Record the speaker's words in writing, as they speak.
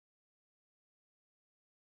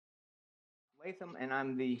Latham, and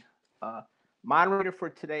I'm the moderator for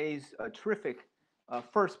today's terrific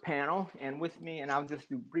first panel. And with me, and I'll just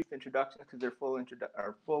do brief introductions because their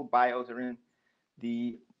full bios are in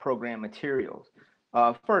the program materials.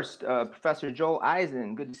 First, Professor Joel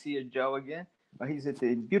Eisen. Good to see you, Joe, again. He's at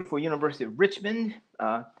the beautiful University of Richmond.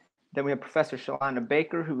 Then we have Professor Shalanda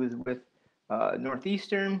Baker, who is with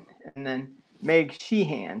Northeastern, and then Meg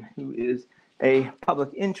Sheehan, who is a public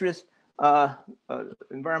interest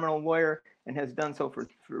environmental lawyer and has done so for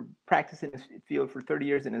practice in this field for 30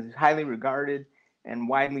 years and is highly regarded and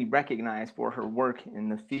widely recognized for her work in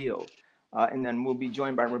the field. And then we'll be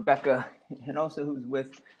joined by Bekah Hinojosa, who's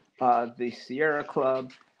with the Sierra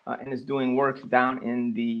Club and is doing work down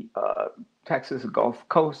in the Texas Gulf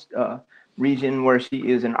Coast region, where she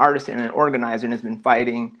is an artist and an organizer and has been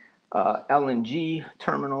fighting LNG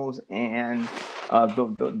terminals and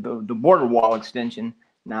the border wall extension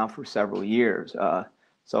now for several years.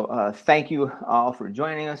 So thank you all for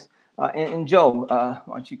joining us. And Joe,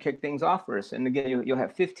 why don't you kick things off for us? And again, you'll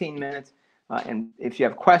have 15 minutes. And if you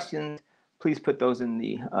have questions, please put those in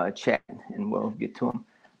the chat and we'll get to them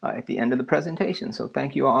at the end of the presentation. So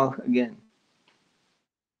thank you all again.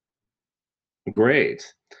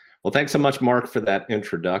 Great. Well, thanks so much, Mark, for that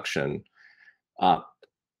introduction.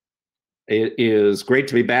 It is great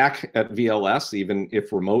to be back at VLS, even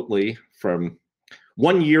if remotely. From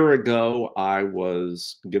 1 year ago, I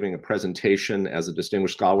was giving a presentation as a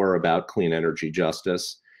distinguished scholar about clean energy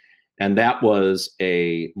justice, and that was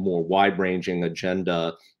a more wide-ranging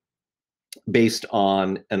agenda based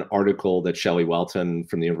on an article that Shelley Welton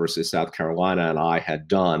from the University of South Carolina and I had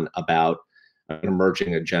done about an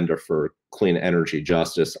emerging agenda for clean energy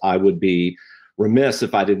justice. I would be remiss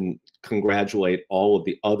if I didn't congratulate all of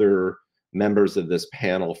the other members of this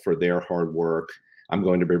panel for their hard work. I'm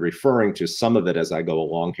going to be referring to some of it as I go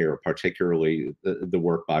along here, particularly the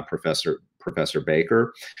work by Professor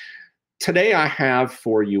Baker. Today I have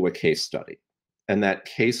for you a case study, and that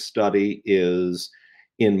case study is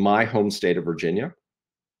in my home state of Virginia.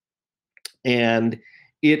 And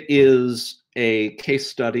it is a case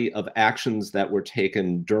study of actions that were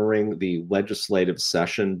taken during the legislative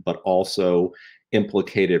session, but also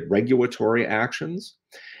implicated regulatory actions.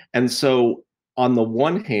 And so on the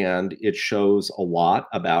one hand, it shows a lot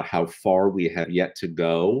about how far we have yet to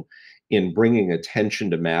go in bringing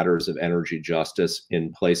attention to matters of energy justice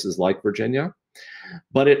in places like Virginia.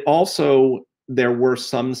 But it also, there were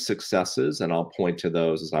some successes, and I'll point to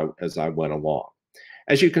those as I went along.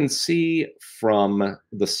 As you can see from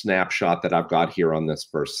the snapshot that I've got here on this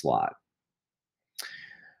first slide,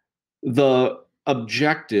 the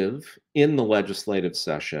objective in the legislative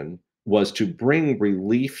session was to bring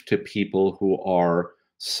relief to people who are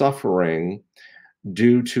suffering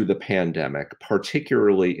due to the pandemic,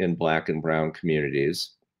 particularly in Black and Brown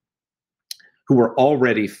communities, who were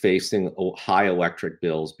already facing high electric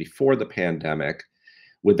bills before the pandemic,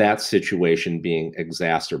 with that situation being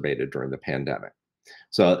exacerbated during the pandemic.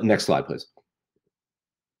 So next slide, please.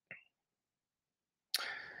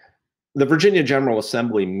 The Virginia General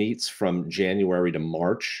Assembly meets from January to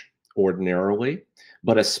March ordinarily,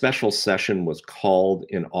 but a special session was called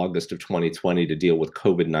in August of 2020 to deal with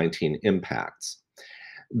COVID-19 impacts.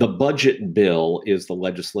 The budget bill is the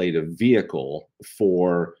legislative vehicle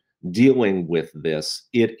for dealing with this.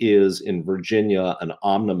 It is in Virginia an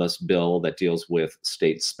omnibus bill that deals with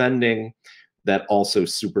state spending that also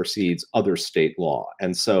supersedes other state law.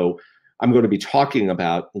 And so I'm going to be talking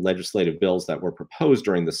about legislative bills that were proposed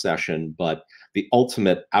during the session, but the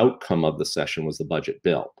ultimate outcome of the session was the budget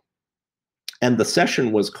bill. And the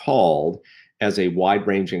session was called as a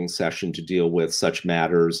wide-ranging session to deal with such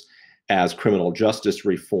matters as criminal justice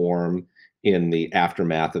reform in the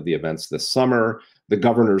aftermath of the events this summer, the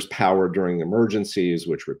governor's power during emergencies,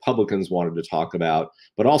 which Republicans wanted to talk about,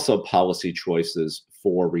 but also policy choices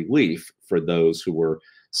for relief for those who were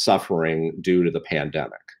suffering due to the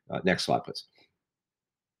pandemic. Next slide, please.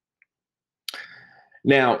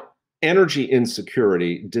 Now, energy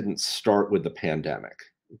insecurity didn't start with the pandemic.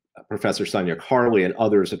 Professor Sonia Carley and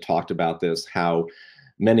others have talked about this, how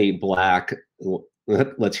many Black,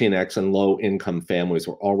 Latinx, and low-income families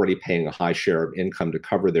were already paying a high share of income to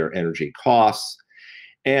cover their energy costs.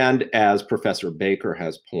 And as Professor Baker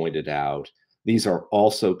has pointed out, these are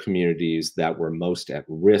also communities that were most at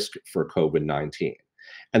risk for COVID-19.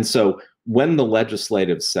 And so when the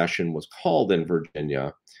legislative session was called in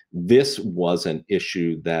Virginia, this was an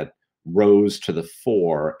issue that rose to the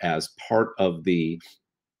fore as part of the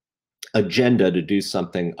agenda to do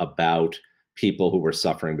something about people who were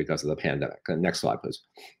suffering because of the pandemic. Next slide, please.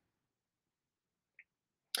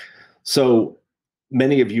 So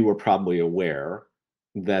many of you are probably aware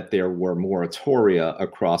that there were moratoria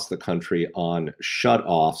across the country on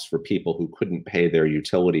shutoffs for people who couldn't pay their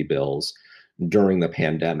utility bills during the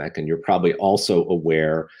pandemic. And you're probably also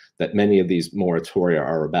aware that many of these moratoria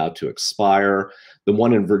are about to expire. The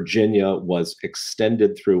one in Virginia was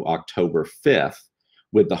extended through October 5th,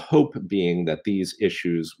 with the hope being that these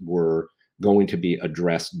issues were going to be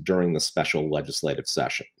addressed during the special legislative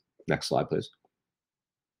session. Next slide, please.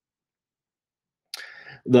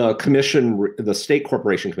 The commission, the State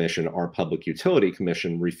Corporation Commission, our Public Utility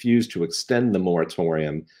Commission, refused to extend the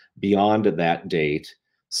moratorium beyond that date,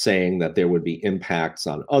 saying that there would be impacts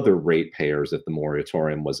on other ratepayers if the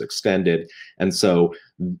moratorium was extended. And so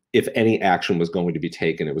if any action was going to be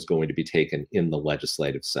taken, it was going to be taken in the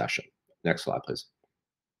legislative session. Next slide, please.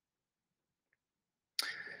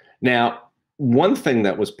 Now, one thing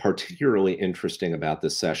that was particularly interesting about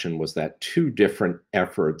this session was that two different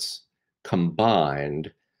efforts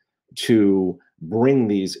combined to bring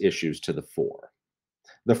these issues to the fore.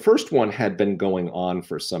 The first one had been going on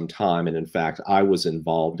for some time, and in fact, I was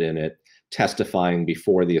involved in it, testifying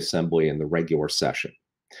before the Assembly in the regular session.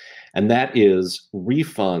 And that is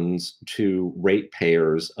refunds to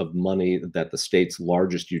ratepayers of money that the state's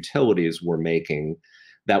largest utilities were making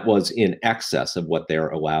that was in excess of what they're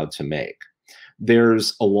allowed to make.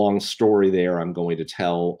 There's a long story there. I'm going to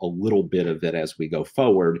tell a little bit of it as we go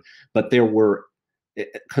forward, but there were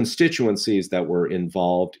constituencies that were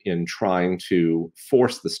involved in trying to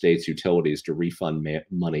force the state's utilities to refund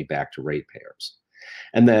money back to ratepayers.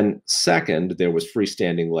 And then second, there was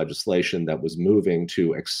freestanding legislation that was moving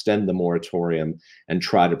to extend the moratorium and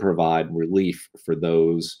try to provide relief for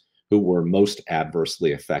those who were most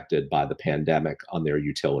adversely affected by the pandemic on their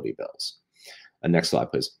utility bills. Next slide,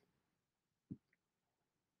 please.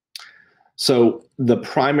 So the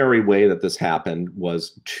primary way that this happened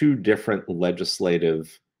was two different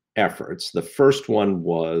legislative efforts. The first one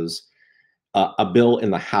was a bill in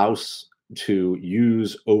the House to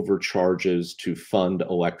use overcharges to fund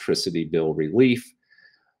electricity bill relief.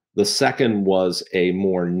 The second was a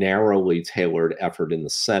more narrowly tailored effort in the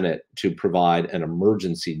Senate to provide an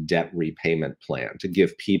emergency debt repayment plan to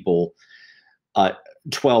give people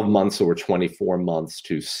 12 months or 24 months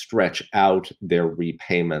to stretch out their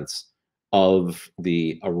repayments of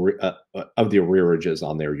the arrearages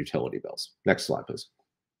on their utility bills. Next slide, please.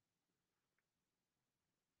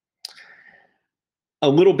 A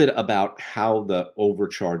little bit about how the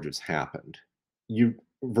overcharges happened.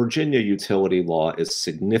 Virginia utility law is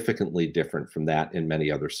significantly different from that in many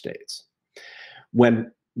other states.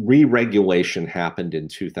 When re-regulation happened in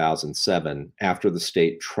 2007, after the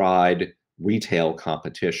state tried retail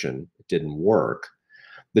competition, it didn't work.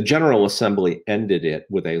 The General Assembly ended it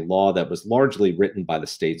with a law that was largely written by the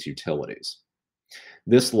state's utilities.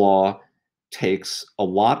 This law takes a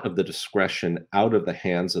lot of the discretion out of the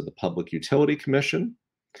hands of the Public Utility Commission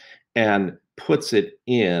and puts it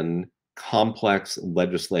in complex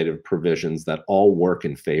legislative provisions that all work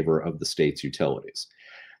in favor of the state's utilities.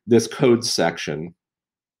 This code section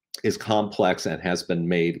is complex and has been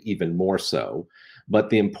made even more so. But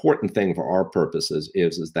the important thing for our purposes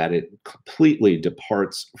is that it completely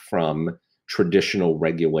departs from traditional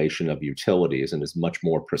regulation of utilities and is much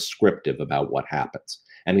more prescriptive about what happens.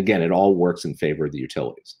 And again, it all works in favor of the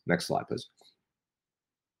utilities. Next slide, please.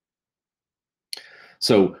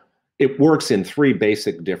 So it works in three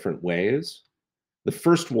basic different ways. The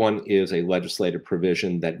first one is a legislative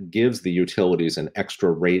provision that gives the utilities an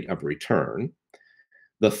extra rate of return.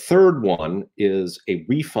 The third one is a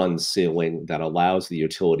refund ceiling that allows the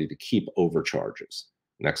utility to keep overcharges.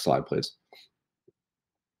 Next slide, please.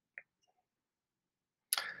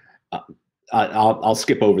 I'll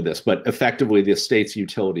skip over this, but effectively the state's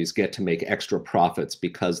utilities get to make extra profits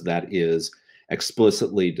because that is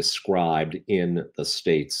explicitly described in the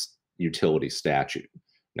state's utility statute.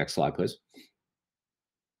 Next slide, please.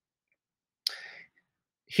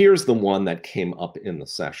 Here's the one that came up in the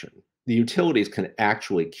session. The utilities can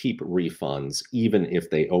actually keep refunds even if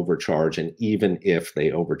they overcharge and even if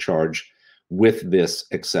they overcharge with this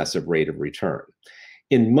excessive rate of return.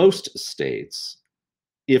 In most states,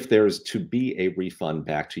 if there's to be a refund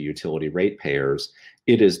back to utility ratepayers,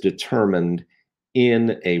 it is determined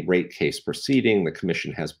in a rate case proceeding. The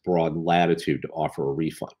commission has broad latitude to offer a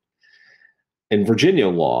refund. In Virginia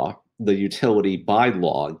law, the utility by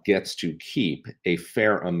law gets to keep a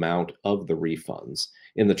fair amount of the refunds.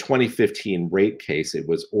 In the 2015 rate case, it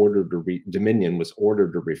was ordered to Dominion was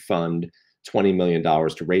ordered to refund $20 million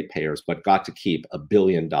to ratepayers, but got to keep $1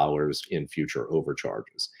 billion in future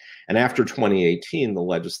overcharges. And after 2018, the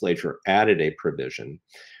legislature added a provision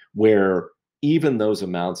where even those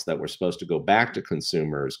amounts that were supposed to go back to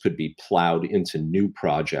consumers could be plowed into new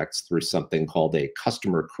projects through something called a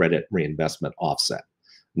customer credit reinvestment offset.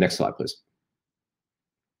 Next slide, please.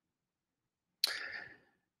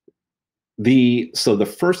 So the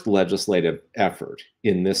first legislative effort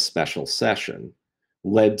in this special session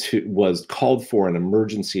was called for an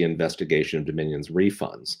emergency investigation of Dominion's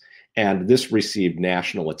refunds. And this received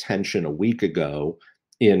national attention a week ago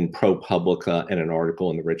in ProPublica and an article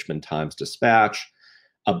in the Richmond Times-Dispatch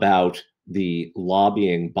about the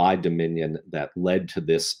lobbying by Dominion that led to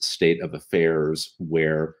this state of affairs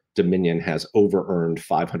where Dominion has over-earned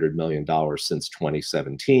 $500 million since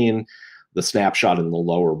 2017. The snapshot in the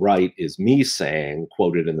lower right is me saying,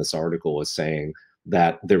 quoted in this article as saying,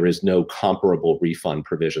 that there is no comparable refund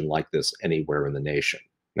provision like this anywhere in the nation.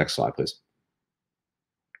 Next slide, please.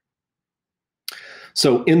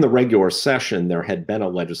 So in the regular session, there had been a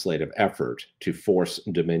legislative effort to force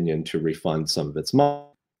Dominion to refund some of its money.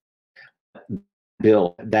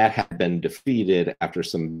 Bill that had been defeated after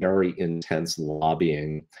some very intense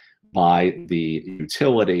lobbying by the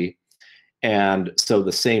utility. And so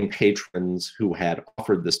the same patrons who had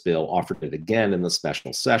offered this bill offered it again in the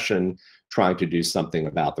special session, trying to do something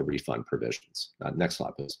about the refund provisions. Next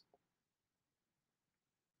slide, please.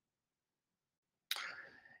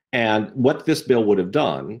 And what this bill would have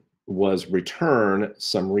done was return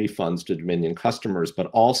some refunds to Dominion customers, but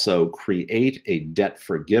also create a debt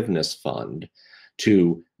forgiveness fund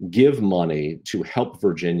to give money to help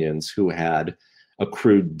Virginians who had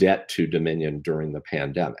accrued debt to Dominion during the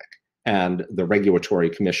pandemic. And the Regulatory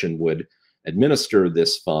Commission would administer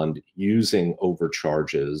this fund using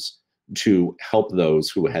overcharges to help those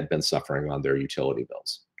who had been suffering on their utility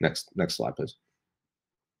bills. Next slide, please.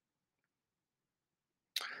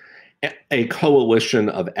 A coalition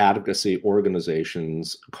of advocacy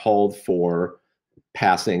organizations called for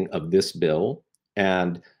passing of this bill,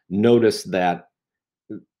 and notice that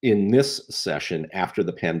in this session, after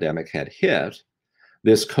the pandemic had hit,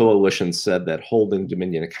 this coalition said that holding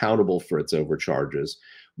Dominion accountable for its overcharges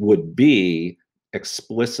would be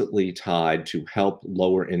explicitly tied to help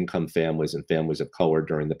lower income families and families of color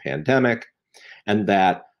during the pandemic, and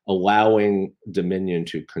that allowing Dominion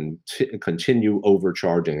to continue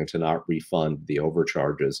overcharging and to not refund the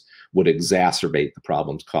overcharges would exacerbate the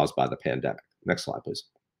problems caused by the pandemic. Next slide, please.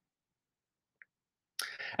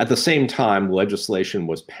 At the same time, legislation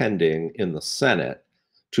was pending in the Senate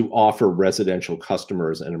to offer residential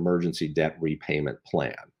customers an emergency debt repayment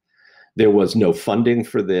plan. There was no funding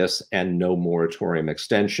for this and no moratorium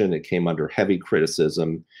extension. It came under heavy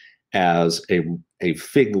criticism as a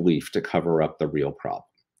fig leaf to cover up the real problem.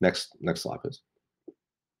 Next slide, please.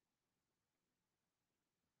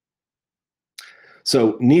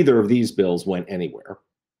 So neither of these bills went anywhere.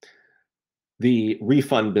 The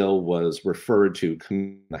refund bill was referred to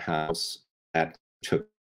the House that took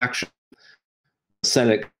action. The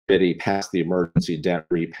Senate committee passed the emergency debt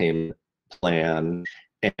repayment plan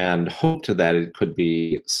and hoped that it could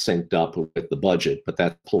be synced up with the budget, but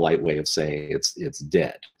that's a polite way of saying it's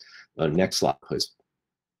dead. Next slide, please.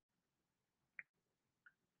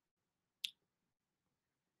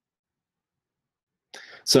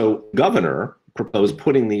 So governor proposed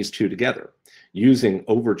putting these two together, using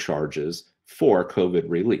overcharges for COVID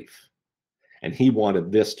relief. And he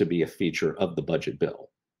wanted this to be a feature of the budget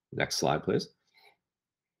bill. Next slide, please.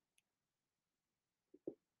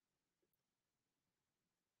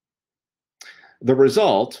 The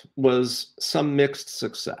result was some mixed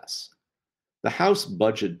success. The House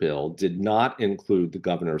budget bill did not include the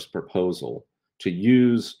governor's proposal to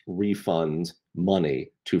use refund money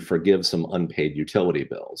to forgive some unpaid utility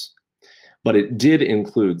bills, but it did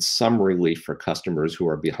include some relief for customers who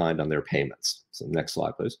are behind on their payments. So next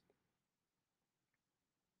slide, please.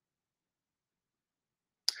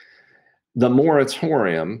 The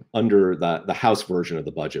moratorium under the House version of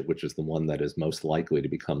the budget, which is the one that is most likely to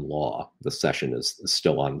become law, the session is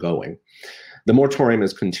still ongoing. The moratorium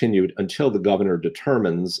is continued until the governor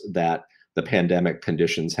determines that the pandemic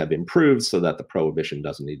conditions have improved so that the prohibition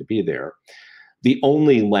doesn't need to be there. The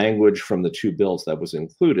only language from the two bills that was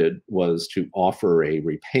included was to offer a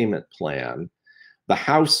repayment plan. The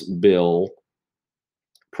House bill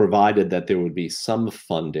provided that there would be some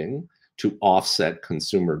funding to offset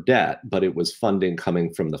consumer debt, but it was funding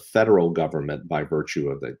coming from the federal government by virtue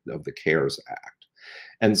of the CARES Act.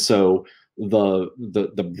 And so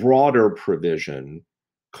the broader provision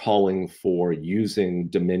calling for using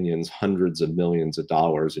Dominion's hundreds of millions of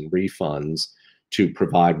dollars in refunds to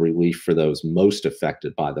provide relief for those most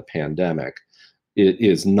affected by the pandemic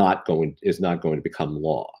is not going to become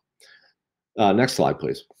law. Next slide,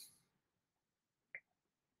 please.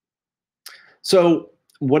 So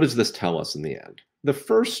what does this tell us in the end? The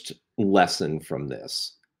first lesson from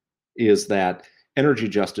this is that energy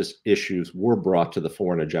justice issues were brought to the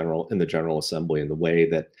fore in the General Assembly in the way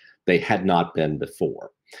that they had not been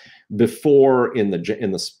before. Before, in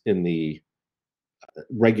the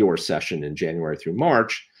regular session in January through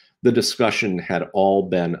March, the discussion had all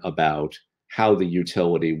been about how the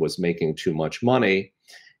utility was making too much money,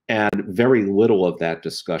 and very little of that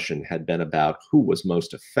discussion had been about who was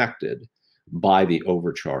most affected by the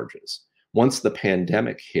overcharges. Once the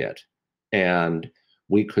pandemic hit, and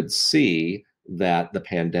we could see that the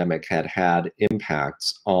pandemic had had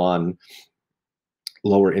impacts on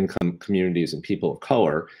lower income communities and people of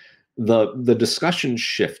color, the discussion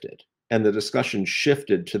shifted. And the discussion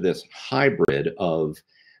shifted to this hybrid of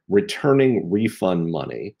returning refund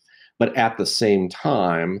money, but at the same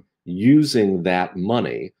time, using that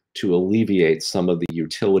money to alleviate some of the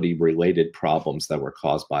utility-related problems that were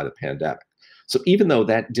caused by the pandemic. So even though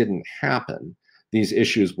that didn't happen, these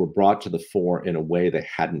issues were brought to the fore in a way they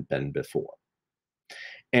hadn't been before.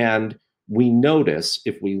 And we notice,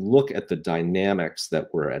 if we look at the dynamics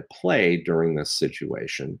that were at play during this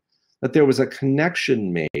situation, that there was a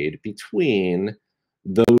connection made between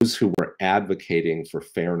those who were advocating for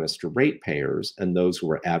fairness to ratepayers and those who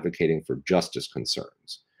were advocating for justice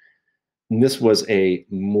concerns. And this was a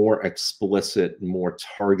more explicit, more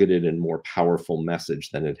targeted, and more powerful message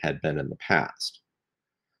than it had been in the past.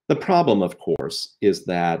 The problem, of course, is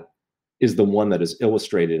the one that is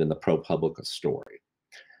illustrated in the ProPublica story.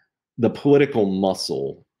 The political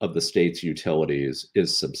muscle of the state's utilities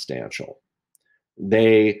is substantial.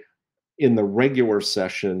 In the regular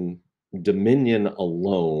session, Dominion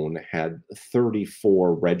alone had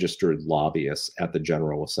 34 registered lobbyists at the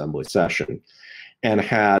General Assembly session and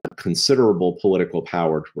had considerable political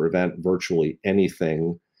power to prevent virtually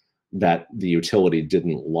anything that the utility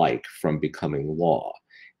didn't like from becoming law.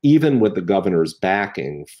 Even with the governor's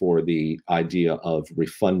backing for the idea of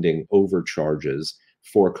refunding overcharges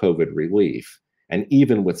for COVID relief, and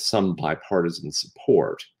even with some bipartisan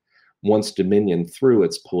support, once Dominion threw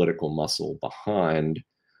its political muscle behind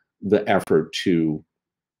the effort to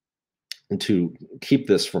keep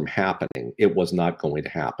this from happening, it was not going to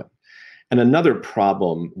happen. And another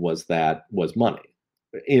problem was money.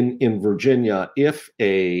 In Virginia, if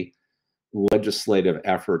a legislative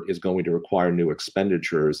effort is going to require new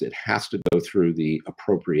expenditures, it has to go through the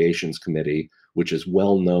Appropriations Committee, which is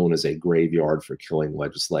well known as a graveyard for killing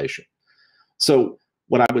legislation. So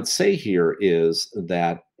what I would say here is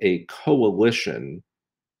that a coalition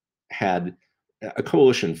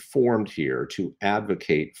formed here to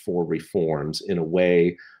advocate for reforms in a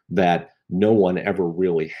way that no one ever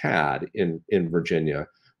really had in Virginia.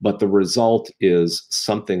 But the result is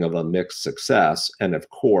something of a mixed success. And of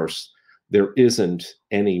course, there isn't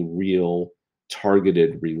any real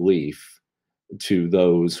targeted relief to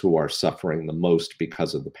those who are suffering the most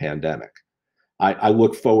because of the pandemic. I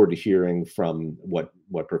look forward to hearing from what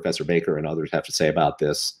Professor Bekah and others have to say about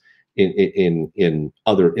this in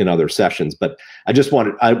other sessions. But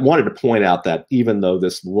I wanted to point out that even though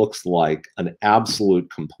this looks like an absolute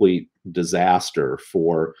complete disaster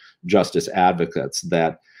for justice advocates,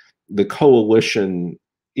 that the coalition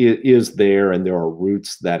is there, and there are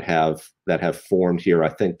roots that have formed here, I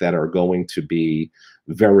think, that are going to be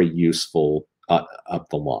very useful up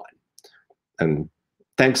the line. And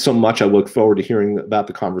thanks so much. I look forward to hearing about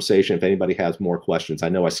the conversation. If anybody has more questions, I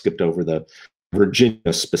know I skipped over the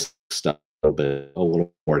Virginia specific stuff a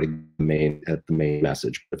little more to the main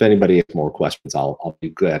message. If anybody has more questions, I'll be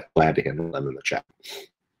glad to handle them in the chat.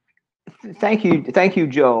 Thank you,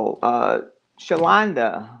 Joel.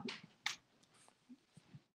 Shalanda.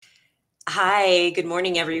 Hi, good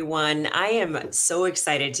morning, everyone. I am so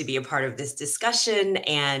excited to be a part of this discussion,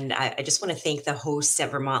 and I just want to thank the hosts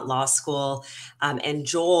at Vermont Law School. And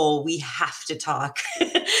Joel, we have to talk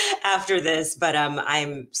after this, but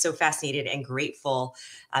I'm so fascinated and grateful,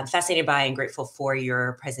 fascinated by and grateful for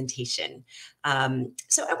your presentation.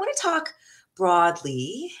 So I want to talk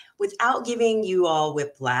broadly without giving you all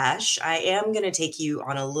whiplash. I am going to take you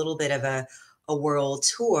on a little bit of a world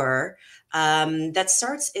tour that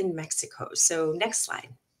starts in Mexico. So next slide.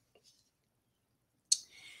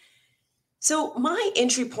 So my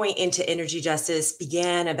entry point into energy justice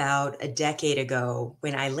began about a decade ago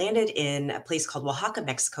when I landed in a place called Oaxaca,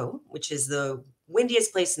 Mexico, which is the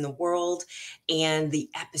windiest place in the world and the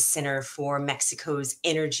epicenter for Mexico's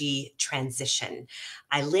energy transition.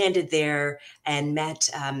 I landed there and met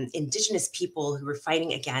indigenous people who were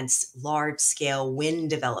fighting against large-scale wind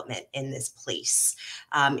development in this place.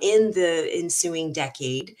 In the ensuing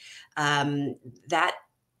decade, that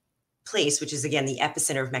place, which is again the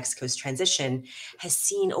epicenter of Mexico's transition, has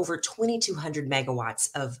seen over 2,200 megawatts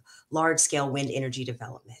of large-scale wind energy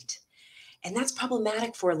development. And that's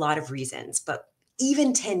problematic for a lot of reasons. But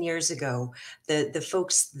even 10 years ago, the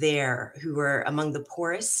folks there who were among the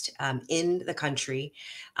poorest in the country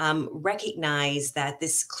recognized that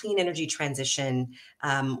this clean energy transition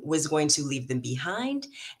was going to leave them behind.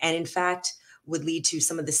 And in fact, would lead to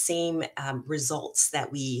some of the same results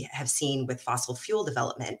that we have seen with fossil fuel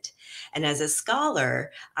development. And as a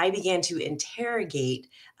scholar, I began to interrogate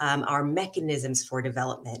our mechanisms for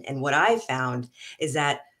development. And what I found is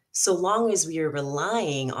that so long as we are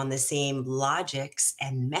relying on the same logics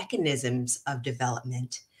and mechanisms of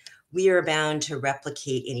development, we are bound to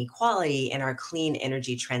replicate inequality in our clean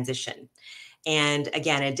energy transition. And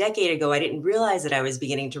again, a decade ago, I didn't realize that I was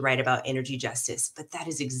beginning to write about energy justice, but that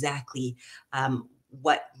is exactly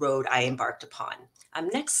what road I embarked upon.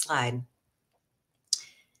 Next slide.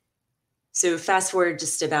 So fast forward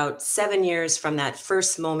just about 7 years from that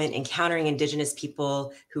first moment encountering Indigenous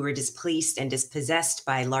people who were displaced and dispossessed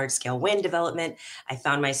by large-scale wind development, I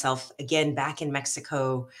found myself again back in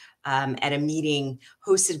Mexico at a meeting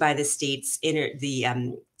hosted by the state's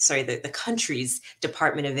the country's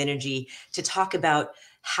Department of Energy to talk about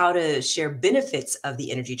how to share benefits of the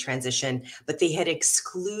energy transition, but they had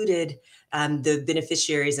excluded the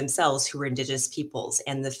beneficiaries themselves who were Indigenous peoples.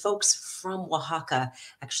 And the folks from Oaxaca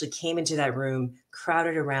actually came into that room,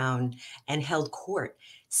 crowded around, and held court,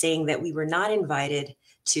 saying that we were not invited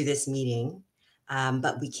to this meeting,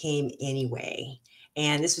 but we came anyway.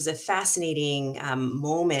 And this was a fascinating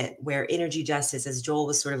moment where energy justice, as Joel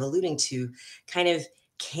was sort of alluding to, kind of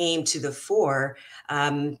came to the fore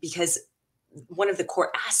because one of the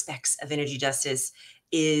core aspects of energy justice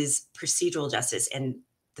is procedural justice, and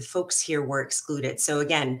the folks here were excluded. So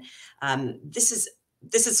again, this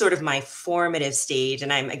is sort of my formative stage,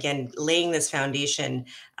 and I'm again laying this foundation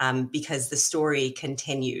because the story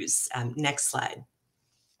continues. Next slide.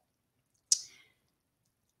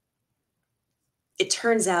 It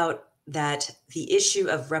turns out that the issue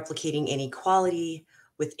of replicating inequality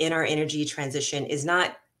within our energy transition is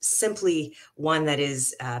not simply one that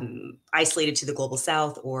is isolated to the global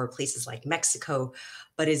south or places like Mexico,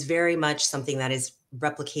 but is very much something that is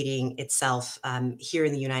replicating itself here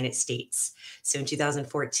in the United States. So in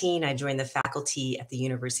 2014, I joined the faculty at the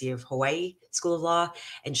University of Hawaii School of Law,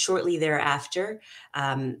 and shortly thereafter,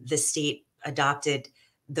 the state adopted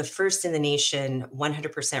the first in the nation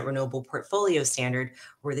 100% renewable portfolio standard,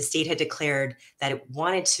 where the state had declared that it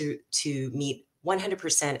wanted to meet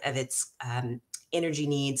 100% of its energy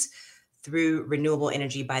needs through renewable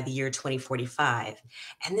energy by the year 2045.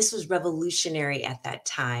 And this was revolutionary at that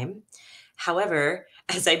time. However,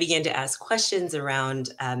 as I began to ask questions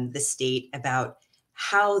around the state about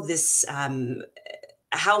how this,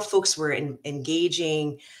 how folks were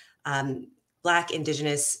engaging Black,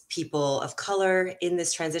 Indigenous people of color in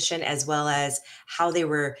this transition, as well as how they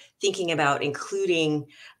were thinking about including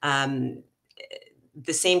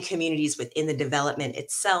the same communities within the development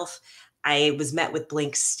itself, I was met with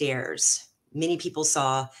blank stares. Many people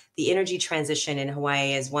saw the energy transition in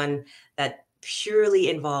Hawaii as one that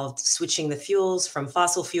purely involved switching the fuels from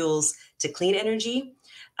fossil fuels to clean energy,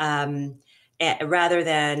 rather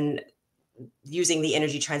than using the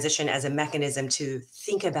energy transition as a mechanism to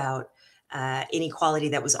think about inequality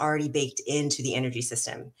that was already baked into the energy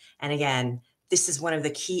system. And again, this is one of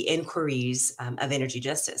the key inquiries of energy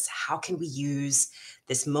justice. How can we use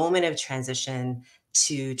this moment of transition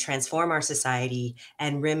to transform our society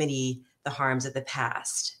and remedy the harms of the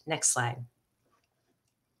past? Next slide.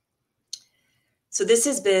 So this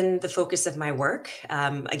has been the focus of my work.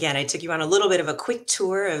 Again, I took you on a little bit of a quick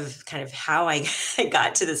tour of kind of how I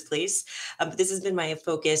got to this place. But this has been my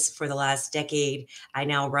focus for the last decade. I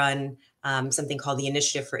now run something called the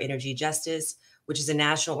Initiative for Energy Justice, which is a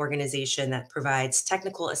national organization that provides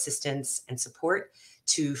technical assistance and support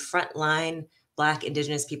to frontline Black,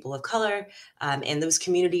 Indigenous people of color, and those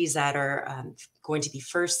communities that are going to be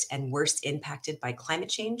first and worst impacted by climate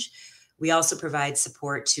change. We also provide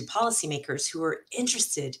support to policymakers who are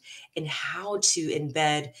interested in how to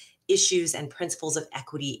embed issues and principles of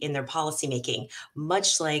equity in their policymaking,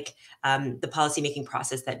 much like the policymaking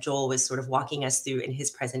process that Joel was sort of walking us through in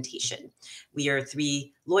his presentation. We are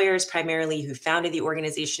 3 lawyers primarily who founded the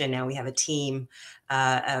organization, and now we have a team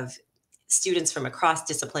of students from across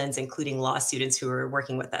disciplines, including law students who are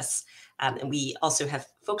working with us. And we also have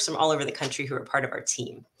folks from all over the country who are part of our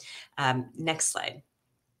team. Next slide.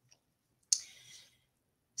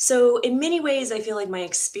 So in many ways, I feel like my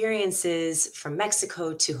experiences from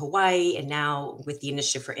Mexico to Hawaii and now with the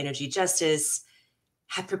Initiative for Energy Justice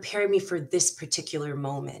have prepared me for this particular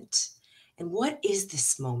moment. And what is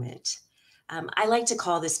this moment? I like to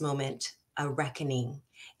call this moment a reckoning.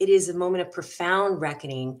 It is a moment of profound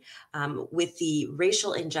reckoning with the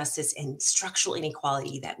racial injustice and structural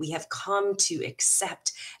inequality that we have come to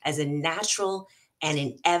accept as a natural and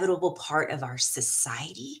inevitable part of our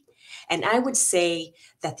society. And I would say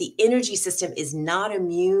that the energy system is not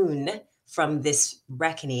immune from this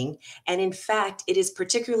reckoning. And in fact, it is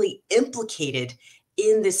particularly implicated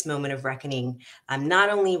in this moment of reckoning, not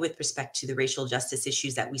only with respect to the racial justice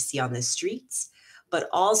issues that we see on the streets, but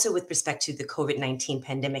also with respect to the COVID-19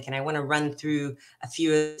 pandemic. And I want to run through a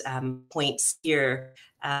few points here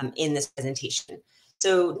in this presentation.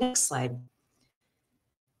 So next slide.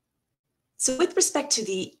 So with respect to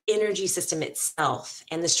the energy system itself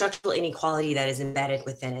and the structural inequality that is embedded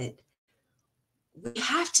within it, we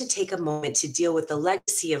have to take a moment to deal with the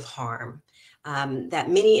legacy of harm that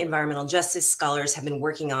many environmental justice scholars have been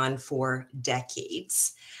working on for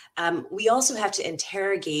decades. We also have to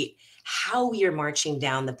interrogate how we are marching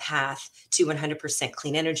down the path to 100%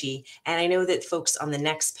 clean energy. And I know that folks on the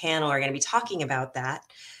next panel are going to be talking about that.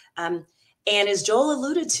 And as Joel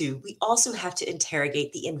alluded to, we also have to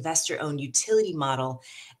interrogate the investor-owned utility model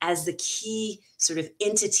as the key sort of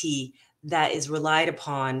entity that is relied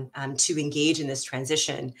upon to engage in this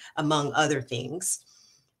transition, among other things.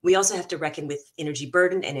 We also have to reckon with energy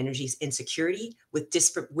burden and energy insecurity, with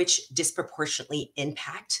which disproportionately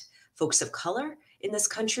impact folks of color in this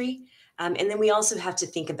country. And then we also have to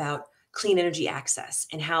think about clean energy access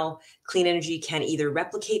and how clean energy can either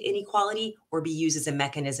replicate inequality or be used as a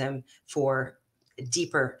mechanism for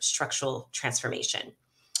deeper structural transformation.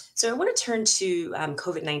 So I want to turn to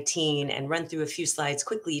COVID-19 and run through a few slides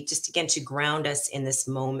quickly, just again to ground us in this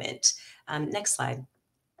moment. Next slide.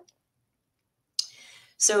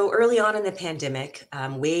 So early on in the pandemic,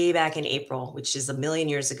 way back in April, which is a million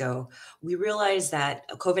years ago, we realized that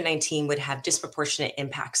COVID-19 would have disproportionate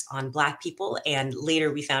impacts on Black people. And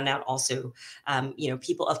later we found out also,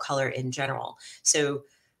 people of color in general. So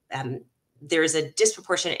there is a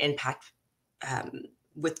disproportionate impact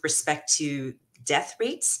with respect to death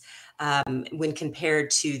rates when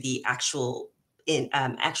compared to the actual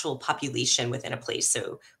population within a place.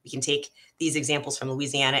 So we can take these examples from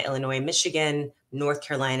Louisiana, Illinois, Michigan, North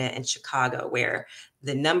Carolina, and Chicago, where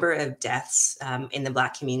the number of deaths in the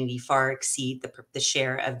Black community far exceed the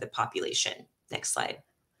share of the population. Next slide.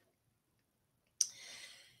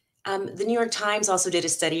 The New York Times also did a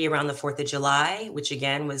study around the 4th of July, which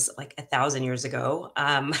again was like 1,000 years ago,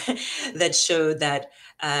 that showed that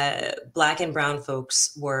Black and brown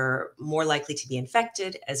folks were more likely to be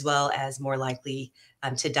infected, as well as more likely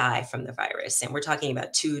to die from the virus. And we're talking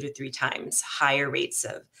about 2 to 3 times higher rates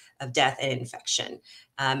of death and infection.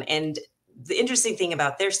 And the interesting thing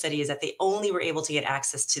about their study is that they only were able to get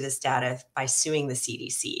access to this data by suing the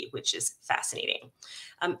CDC, which is fascinating.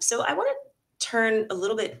 So I want to turn a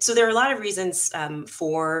little bit. So there are a lot of reasons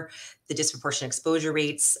for the disproportionate exposure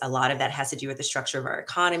rates. A lot of that has to do with the structure of our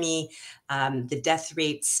economy. The death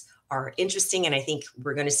rates are interesting. And I think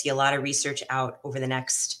we're going to see a lot of research out over the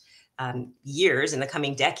next years in the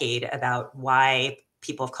coming decade about why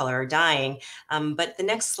people of color are dying. But the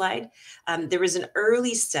next slide, there was an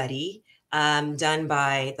early study done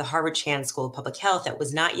by the Harvard Chan School of Public Health that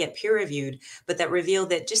was not yet peer reviewed, but that revealed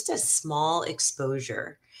that just a small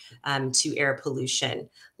exposure to air pollution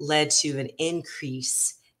led to an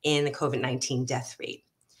increase in the COVID-19 death rate.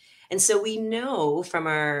 And so we know from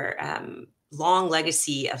our long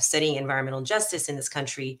legacy of studying environmental justice in this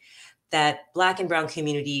country that Black and brown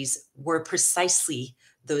communities were precisely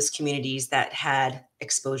those communities that had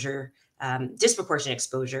exposure, disproportionate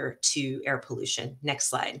exposure to air pollution. Next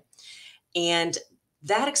slide. And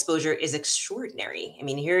that exposure is extraordinary. I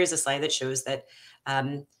mean, here is a slide that shows that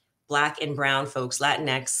Black and brown folks,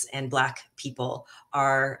 Latinx and Black people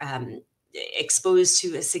are exposed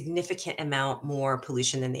to a significant amount more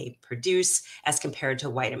pollution than they produce as compared to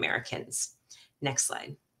white Americans. Next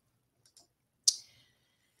slide.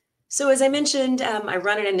 So as I mentioned, I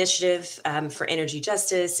run an initiative for energy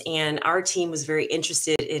justice, and our team was very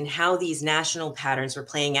interested in how these national patterns were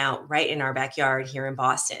playing out right in our backyard here in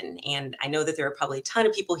Boston. And I know that there are probably a ton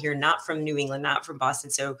of people here not from New England, not from Boston.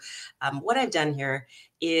 So what I've done here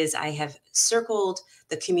is I have circled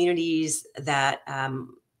the communities that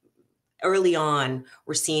early on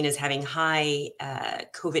were seen as having high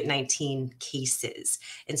COVID-19 cases.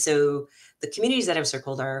 And so the communities that I've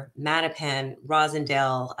circled are Mattapan,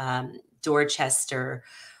 Rosendale, Dorchester,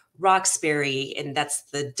 Roxbury, and that's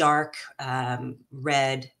the dark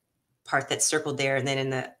red part that's circled there. And then in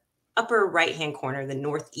the upper right-hand corner, the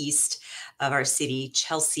northeast of our city,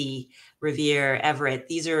 Chelsea, Revere, Everett.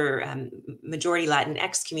 These are majority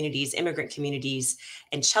Latinx communities, immigrant communities,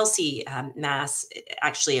 and Chelsea, Mass,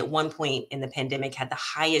 actually at one point in the pandemic had the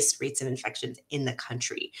highest rates of infections in the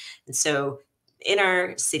country. And so in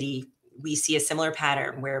our city, we see a similar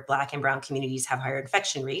pattern where Black and brown communities have higher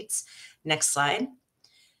infection rates. Next slide.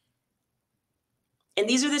 And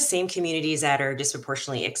these are the same communities that are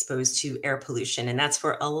disproportionately exposed to air pollution, and that's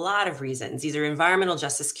for a lot of reasons. These are environmental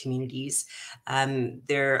justice communities.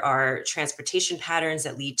 There are transportation patterns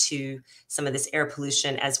that lead to some of this air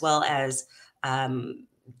pollution, as well as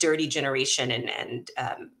dirty generation and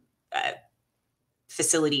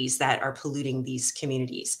facilities that are polluting these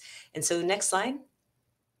communities. And so next slide.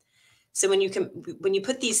 So when you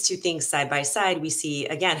put these two things side by side, we see,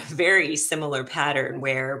 again, a very similar pattern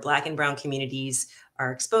where Black and brown communities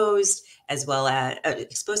are exposed, as well as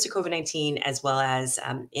exposed to COVID-19, as well as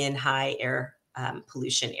in high air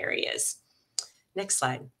pollution areas. Next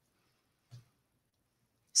slide.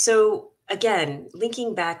 So again,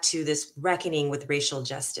 linking back to this reckoning with racial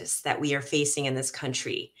justice that we are facing in this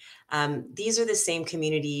country, these are the same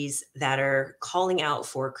communities that are calling out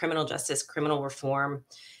for criminal justice, criminal reform,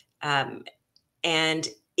 and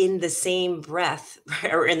in the same breath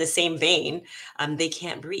or in the same vein, they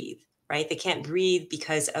can't breathe, right? They can't breathe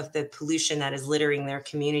because of the pollution that is littering their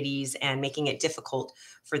communities and making it difficult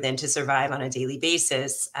for them to survive on a daily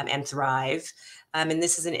basis and thrive. And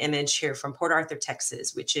this is an image here from Port Arthur,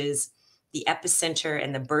 Texas, which is the epicenter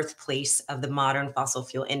and the birthplace of the modern fossil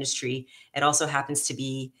fuel industry. It also happens to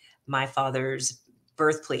be my father's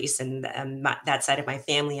birthplace and that side of my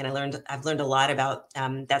family. And I've learned a lot about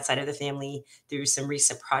that side of the family through some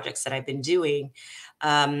recent projects that I've been doing.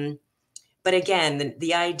 But again,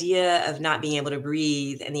 the idea of not being able to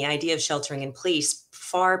breathe and the idea of sheltering in place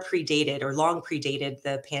far predated or long predated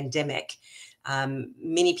the pandemic.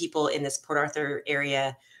 Many people in this Port Arthur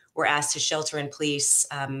area were asked to shelter in place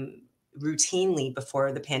routinely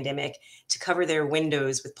before the pandemic, to cover their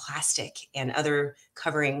windows with plastic and other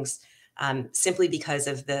coverings, simply because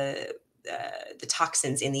of the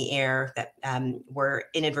toxins in the air that were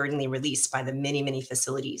inadvertently released by the many, many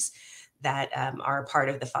facilities that are a part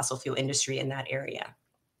of the fossil fuel industry in that area.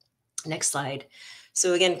 Next slide.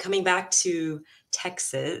 So again, coming back to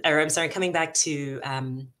coming back to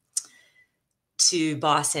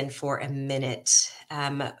Boston for a minute.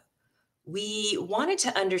 We wanted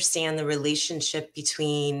to understand the relationship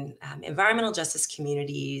between environmental justice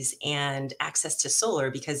communities and access to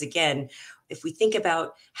solar, because again, if we think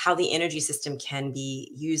about how the energy system can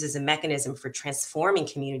be used as a mechanism for transforming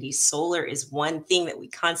communities, solar is one thing that we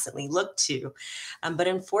constantly look to. But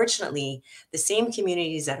unfortunately, the same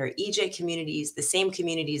communities that are EJ communities, the same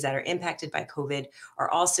communities that are impacted by COVID,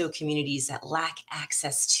 are also communities that lack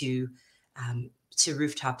access to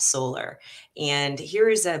rooftop solar. And here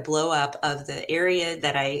is a blow up of the area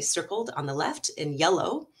that I circled on the left in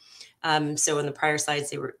yellow. So in the prior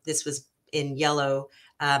slides, this was in yellow.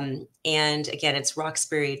 And again, it's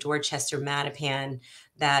Roxbury, Dorchester, Mattapan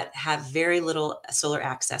that have very little solar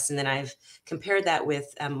access. And then I've compared that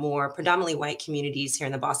with more predominantly white communities here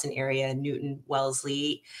in the Boston area, Newton,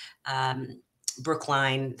 Wellesley,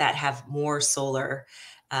 Brookline, that have more solar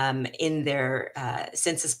in their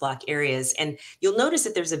census block areas. And you'll notice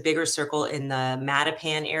that there's a bigger circle in the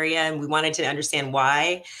Mattapan area, and we wanted to understand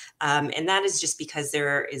why. And that is just because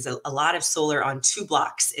there is a lot of solar on 2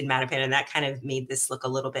 blocks in Mattapan, and that kind of made this look a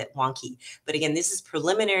little bit wonky. But again, this is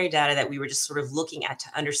preliminary data that we were just sort of looking at to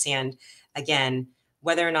understand, again,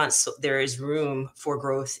 whether or not there is room for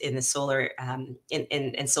growth in the solar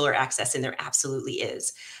in solar access, and there absolutely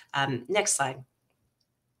is. Next slide.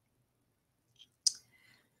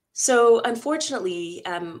 So unfortunately,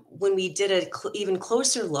 when we did when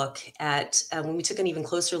we took an even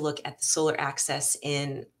closer look at the solar access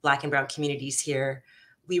in Black and brown communities here,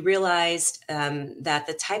 we realized that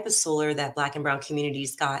the type of solar that Black and brown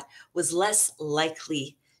communities got was less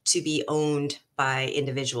likely to be owned by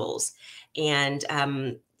individuals. And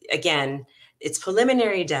again, it's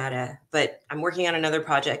preliminary data, but I'm working on another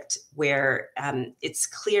project where it's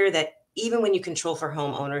clear that even when you control for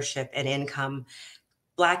home ownership and income,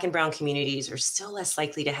 Black and brown communities are still less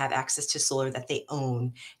likely to have access to solar that they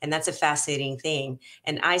own. And that's a fascinating thing.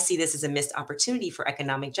 And I see this as a missed opportunity for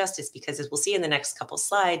economic justice, because as we'll see in the next couple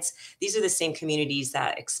slides, these are the same communities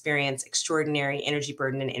that experience extraordinary energy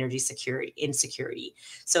burden and energy insecurity.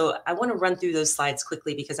 So I want to run through those slides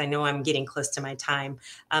quickly because I know I'm getting close to my time.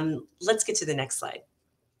 Let's get to the next slide.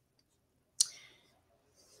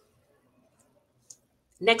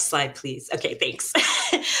 Next slide, please. Okay, thanks.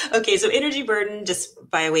 Okay, so energy burden, just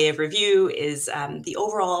by way of review, is the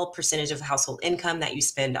overall percentage of household income that you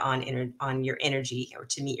spend on your energy or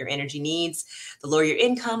to meet your energy needs. The lower your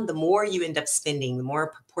income, the more you end up spending, the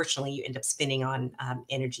more proportionally you end up spending on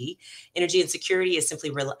energy. Energy insecurity is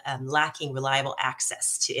simply lacking reliable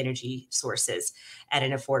access to energy sources at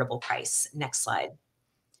an affordable price. Next slide.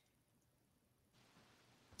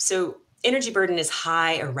 So energy burden is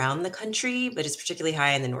high around the country, but it's particularly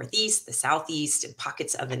high in the Northeast, the Southeast, and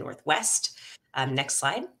pockets of the Northwest. Next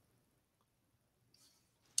slide.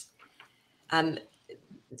 In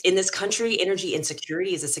this country, energy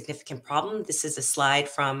insecurity is a significant problem. This is a slide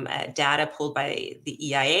from data pulled by the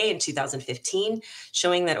EIA in 2015,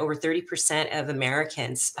 showing that over 30% of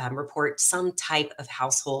Americans report some type of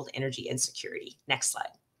household energy insecurity. Next slide.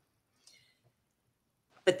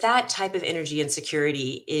 But that type of energy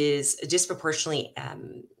insecurity is disproportionately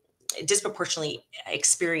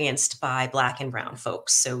experienced by Black and Brown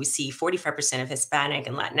folks. So we see 45% of Hispanic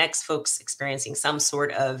and Latinx folks experiencing some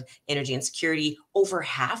sort of energy insecurity, over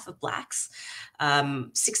half of Blacks,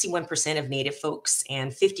 61% of Native folks,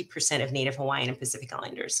 and 50% of Native Hawaiian and Pacific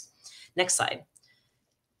Islanders. Next slide.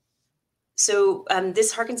 So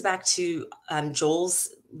this harkens back to Joel's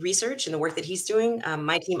research and the work that he's doing.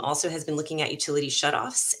 My team also has been looking at utility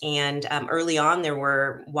shutoffs, and early on there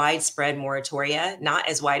were widespread moratoria, not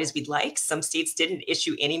as wide as we'd like. Some states didn't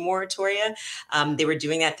issue any moratoria. They were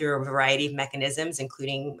doing that through a variety of mechanisms,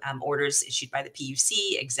 including orders issued by the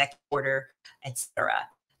PUC, executive order, etc.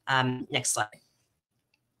 Next slide.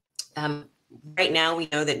 Right now, we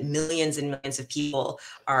know that millions and millions of people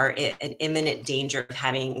are in imminent danger of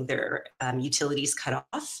having their utilities cut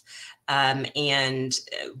off. And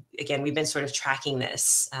again, we've been sort of tracking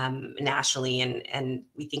this nationally, and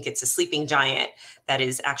we think it's a sleeping giant that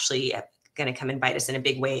is actually going to come and bite us in a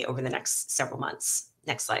big way over the next several months.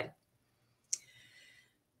 Next slide.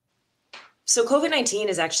 So COVID-19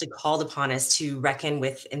 has actually called upon us to reckon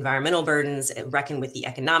with environmental burdens, reckon with the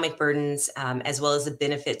economic burdens, as well as the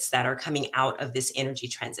benefits that are coming out of this energy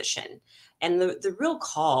transition. And the real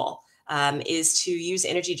call is to use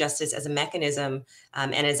energy justice as a mechanism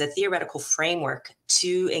and as a theoretical framework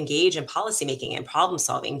to engage in policymaking and problem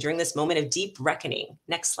solving during this moment of deep reckoning.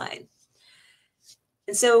 Next slide.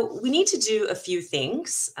 And so we need to do a few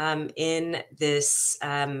things in this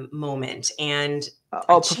moment. And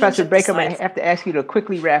Professor Bekah, I have to ask you to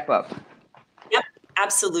quickly wrap up. Yep,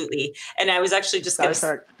 absolutely. And I was actually just going to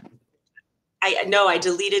start. I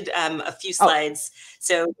deleted a few slides.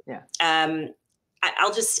 So yeah.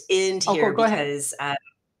 I'll just end here because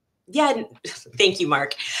yeah, thank you,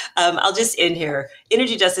 Mark. I'll just end here.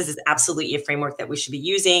 Energy justice is absolutely a framework that we should be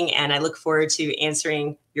using, and I look forward to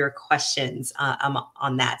answering your questions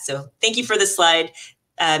on that. So thank you for the slide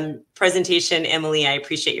presentation, Emily. I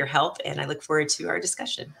appreciate your help, and I look forward to our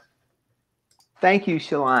discussion. Thank you,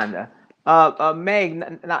 Shalanda.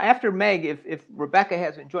 Meg, now after Meg, if Rebecca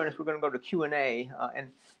hasn't joined us, we're going to go to Q&A, and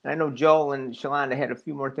I know Joel and Shalanda had a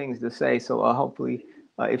few more things to say, so hopefully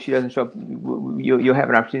if she doesn't show up, you'll have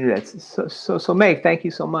an opportunity to do that. So Meg, thank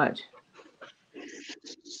you so much.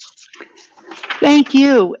 Thank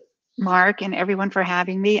you, Mark, and everyone for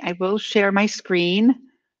having me. I will share my screen.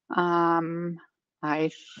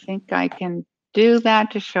 I think I can do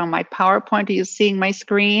that to show my PowerPoint. Are you seeing my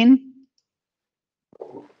screen?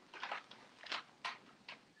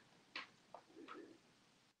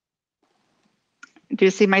 Do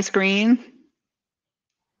you see my screen?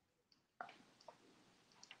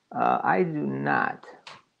 I do not.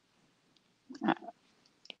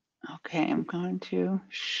 Okay, I'm going to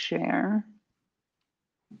share.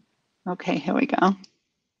 Okay, here we go.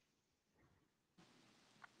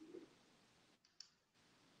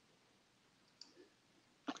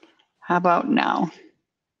 How about now?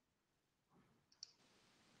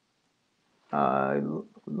 Yeah,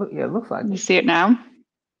 it looks like you see it now.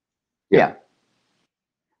 Yeah.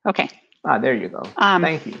 Okay. There you go.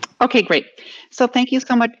 Thank you. Okay, great. So thank you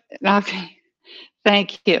so much. Okay.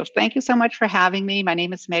 Thank you. Thank you so much for having me. My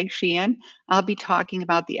name is Meg Sheehan. I'll be talking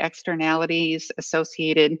about the externalities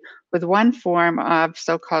associated with one form of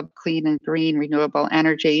so-called clean and green renewable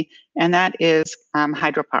energy, and that is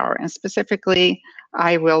hydropower. And specifically,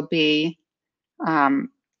 I will be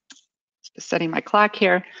setting my clock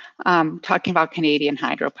here, talking about Canadian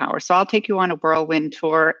hydropower. So I'll take you on a whirlwind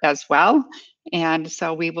tour as well. And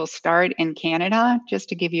so we will start in Canada. Just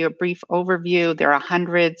to give you a brief overview, there are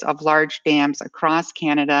hundreds of large dams across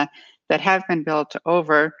Canada that have been built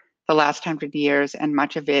over the last 100 years, and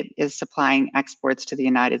much of it is supplying exports to the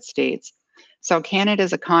United States. So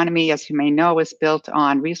Canada's economy, as you may know, is built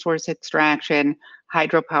on resource extraction,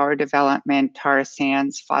 hydropower development, tar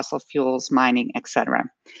sands, fossil fuels, mining, etc.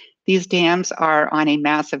 These dams are on a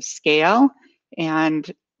massive scale, and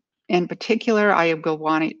in particular, I will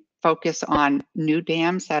want to focus on new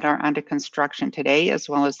dams that are under construction today, as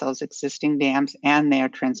well as those existing dams and their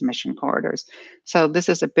transmission corridors. So this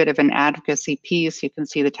is a bit of an advocacy piece. You can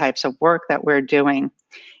see the types of work that we're doing.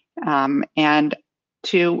 And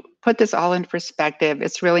to put this all in perspective,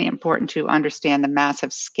 it's really important to understand the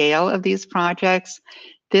massive scale of these projects.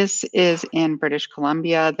 This is in British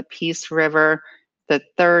Columbia, the Peace River. The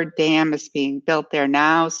third dam is being built there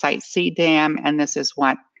now, Site C Dam, and this is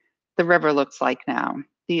what the river looks like now.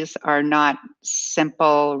 These are not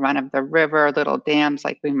simple run-of-the-river little dams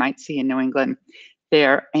like we might see in New England.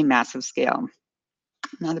 They're a massive scale.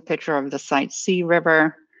 Another picture of the Site C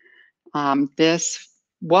River. This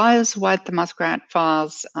was what the Muskrat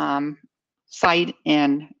Falls site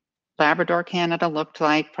in Labrador, Canada looked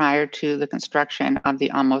like prior to the construction of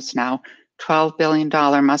the almost now $12 billion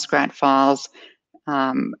Muskrat Falls,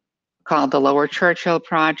 called the Lower Churchill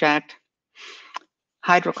Project.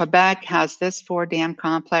 Hydro-Quebec has this 4-dam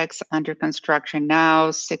complex under construction now,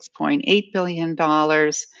 $6.8 billion.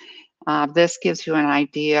 This gives you an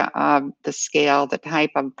idea of the scale, the type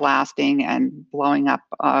of blasting and blowing up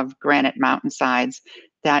of granite mountainsides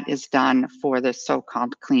that is done for this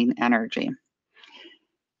so-called clean energy.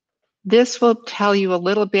 This will tell you a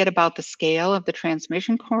little bit about the scale of the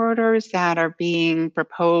transmission corridors that are being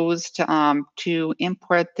proposed to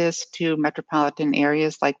import this to metropolitan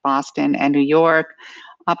areas like Boston and New York.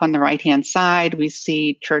 Up on the right-hand side, we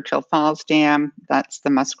see Churchill Falls Dam. That's the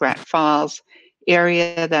Muskrat Falls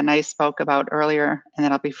area that I spoke about earlier, and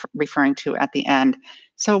that I'll be referring to at the end.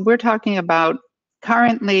 So we're talking about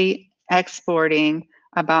currently exporting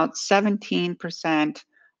about 17%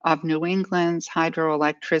 of New England's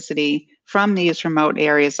hydroelectricity from these remote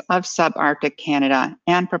areas of subarctic Canada,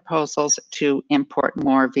 and proposals to import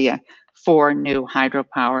more via 4 new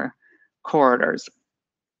hydropower corridors.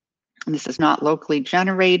 And this is not locally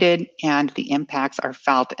generated, and the impacts are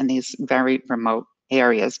felt in these very remote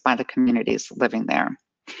areas by the communities living there.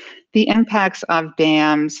 The impacts of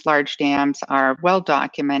dams, large dams, are well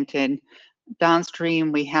documented.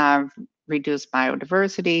 Downstream, we have reduced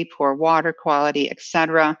biodiversity, poor water quality,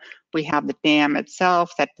 etc. We have the dam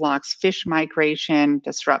itself that blocks fish migration,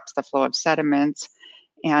 disrupts the flow of sediments,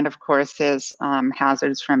 and of course there's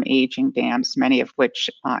hazards from aging dams, many of which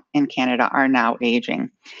in Canada are now aging.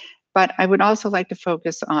 But I would also like to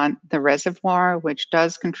focus on the reservoir, which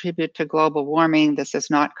does contribute to global warming. This is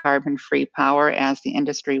not carbon-free power, as the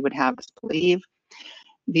industry would have us believe.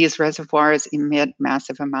 These reservoirs emit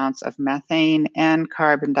massive amounts of methane and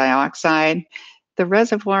carbon dioxide. The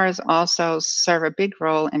reservoirs also serve a big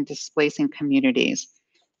role in displacing communities.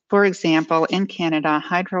 For example, in Canada,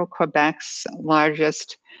 Hydro-Quebec's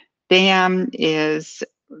largest dam is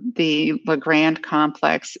the La Grande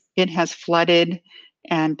complex. It has flooded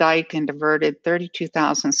and diked and diverted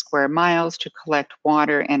 32,000 square miles to collect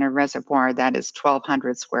water in a reservoir that is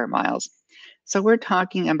 1,200 square miles. So we're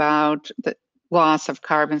talking about the loss of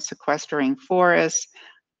carbon sequestering forests,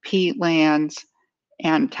 peatlands,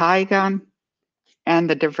 and taiga, and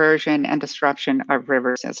the diversion and disruption of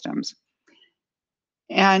river systems.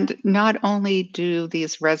 And not only do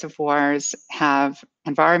these reservoirs have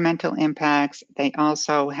environmental impacts, they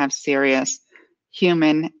also have serious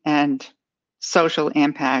human and social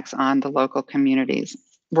impacts on the local communities.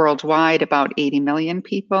 Worldwide, about 80 million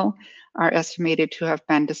people are estimated to have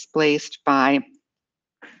been displaced by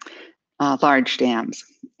large dams.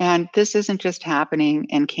 And this isn't just happening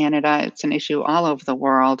in Canada, it's an issue all over the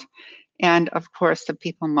world. And of course, the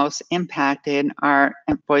people most impacted are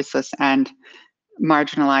voiceless and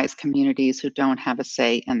marginalized communities who don't have a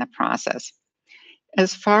say in the process.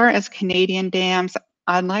 As far as Canadian dams,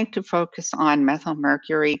 I'd like to focus on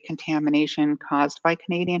methylmercury contamination caused by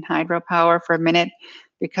Canadian hydropower for a minute,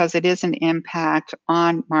 because it is an impact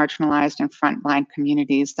on marginalized and frontline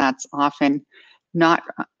communities that's often not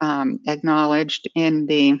acknowledged in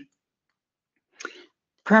the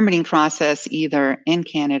permitting process either in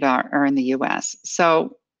Canada or in the US.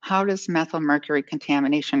 So how does methylmercury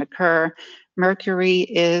contamination occur? Mercury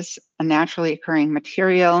is a naturally occurring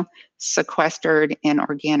material sequestered in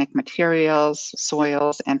organic materials,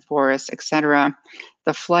 soils, and forests, etc.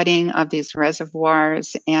 The flooding of these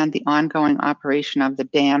reservoirs and the ongoing operation of the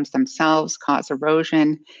dams themselves cause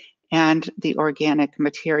erosion, and the organic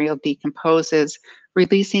material decomposes,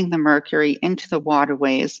 releasing the mercury into the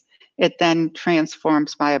waterways. It then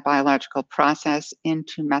transforms by a biological process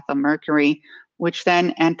into methylmercury, which then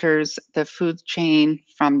enters the food chain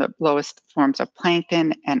from the lowest forms of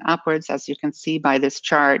plankton and upwards, as you can see by this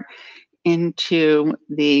chart, into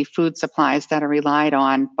the food supplies that are relied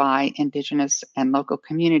on by Indigenous and local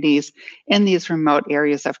communities in these remote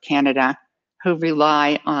areas of Canada who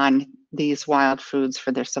rely on these wild foods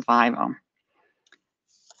for their survival.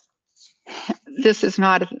 This is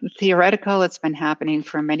not theoretical. It's been happening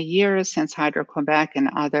for many years since Hydro-Quebec and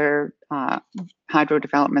other hydro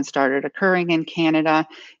development started occurring in Canada.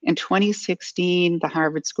 In 2016, the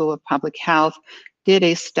Harvard School of Public Health did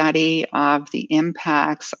a study of the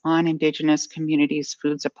impacts on Indigenous communities'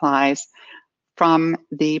 food supplies from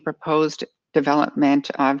the proposed development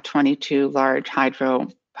of 22 large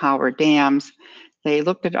hydropower dams. They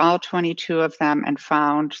looked at all 22 of them and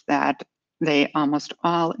found that they almost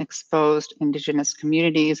all exposed Indigenous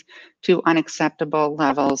communities to unacceptable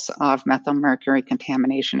levels of methylmercury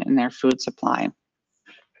contamination in their food supply.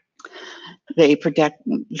 They predict,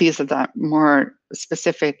 these are the more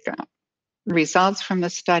specific results from the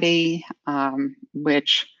study,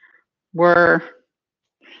 which were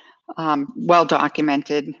well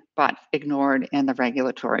documented but ignored in the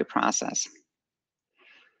regulatory process.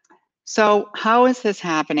 So how is this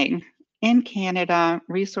happening? In Canada,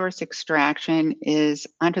 resource extraction is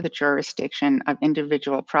under the jurisdiction of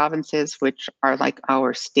individual provinces, which are like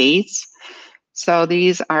our states. So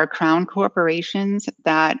these are crown corporations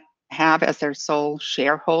that have as their sole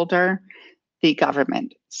shareholder the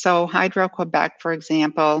government. So Hydro-Quebec, for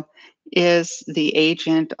example, is the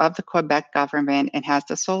agent of the Quebec government and has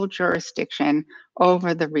the sole jurisdiction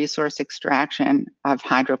over the resource extraction of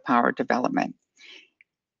hydropower development.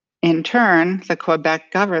 In turn, the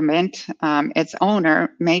Quebec government, its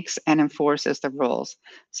owner, makes and enforces the rules.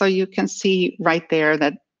 So you can see right there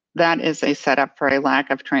that that is a setup for a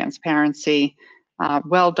lack of transparency,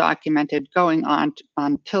 well documented going on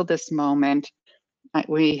until this moment.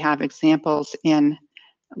 We have examples in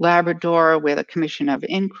Labrador where the Commission of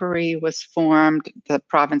Inquiry was formed. The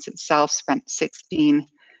province itself spent $16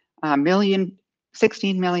 million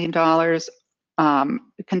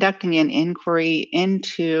conducting an inquiry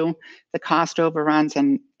into the cost overruns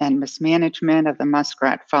and mismanagement of the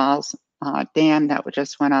Muskrat Falls dam that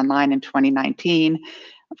just went online in 2019,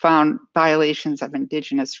 found violations of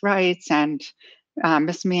Indigenous rights and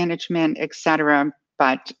mismanagement, etc.,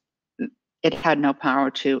 but it had no power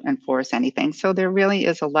to enforce anything. So there really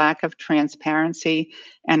is a lack of transparency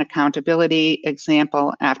and accountability,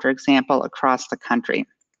 example after example, across the country.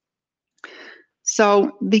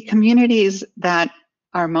 So the communities that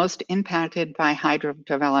are most impacted by hydro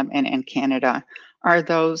development in Canada are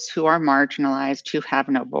those who are marginalized, who have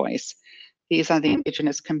no voice. These are the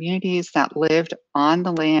Indigenous communities that lived on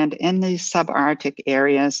the land in these subarctic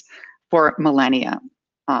areas for millennia,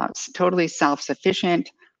 totally self-sufficient,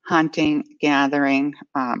 hunting, gathering,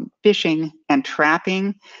 fishing, and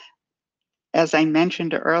trapping. As I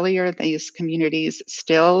mentioned earlier, these communities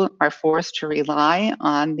still are forced to rely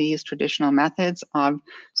on these traditional methods of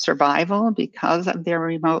survival because of their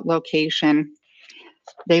remote location.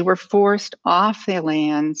 They were forced off their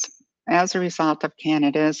lands as a result of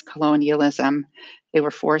Canada's colonialism. They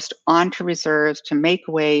were forced onto reserves to make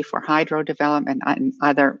way for hydro development and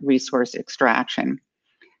other resource extraction.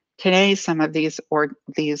 Today, some of these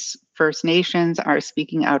First Nations are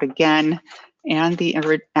speaking out again, and the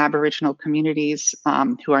Aboriginal communities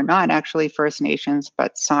who are not actually First Nations,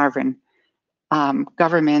 but sovereign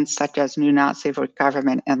governments such as Nunavut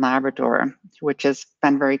government in Labrador, which has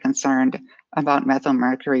been very concerned about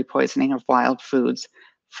methylmercury poisoning of wild foods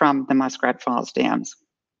from the Muskrat Falls dams.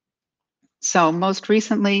 So most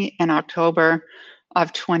recently in October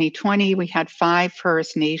of 2020, we had 5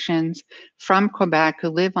 First Nations from Quebec who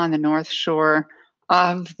live on the north shore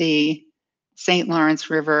of the St. Lawrence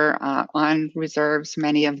River on reserves,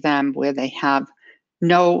 many of them where they have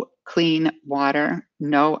no clean water,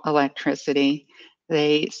 no electricity.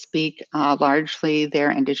 They speak largely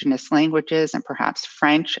their Indigenous languages and perhaps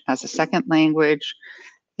French as a second language.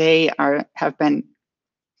 They have been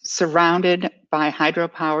surrounded by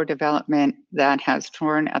hydropower development that has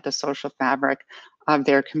torn at the social fabric of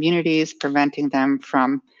their communities, preventing them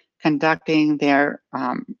from conducting their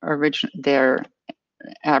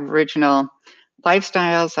Aboriginal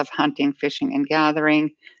lifestyles of hunting, fishing, and gathering,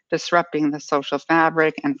 disrupting the social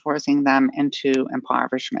fabric and forcing them into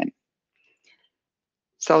impoverishment.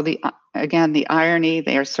 So again, the irony,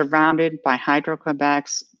 they are surrounded by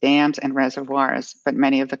Hydro-Quebec's dams and reservoirs, but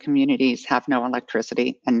many of the communities have no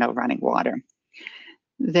electricity and no running water.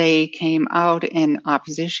 They came out in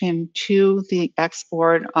opposition to the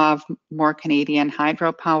export of more Canadian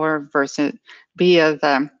hydropower via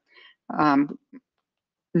the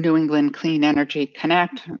New England Clean Energy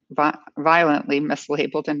Connect, violently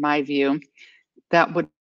mislabeled in my view, that would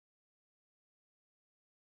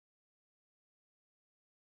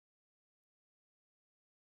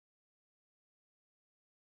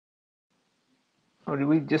Oh, did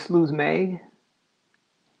we just lose Meg?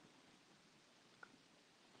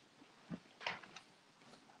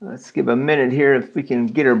 Let's give a minute here if we can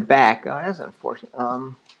get her back. Oh, that's unfortunate.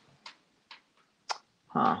 Oh,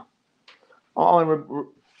 and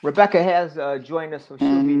Rebecca has joined us, so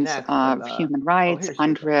she'll be next. Of human rights,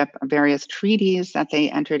 UNDRIP, various treaties that they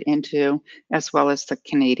entered into, as well as the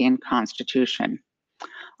Canadian Constitution.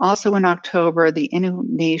 Also in October, the Innu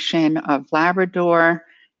Nation of Labrador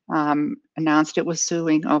announced it was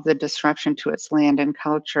suing over the disruption to its land and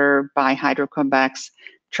culture by Hydro-Quebec's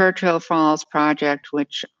Churchill Falls project,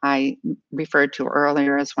 which I referred to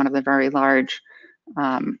earlier as one of the very large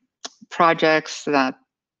projects, that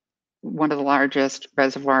one of the largest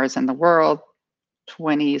reservoirs in the world,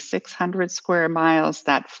 2,600 square miles,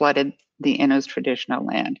 that flooded the Innu's traditional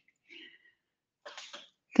land.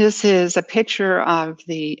 This is a picture of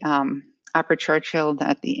the Upper Churchill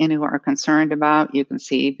that the Innu are concerned about. You can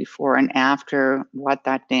see before and after what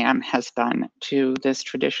that dam has done to this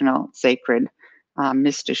traditional sacred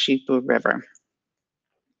Mistishipu River.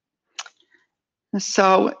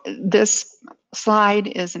 So this slide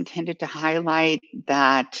is intended to highlight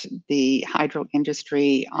that the hydro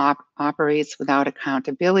industry operates without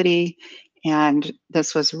accountability, and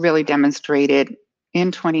this was really demonstrated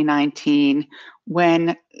in 2019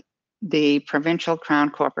 when the provincial Crown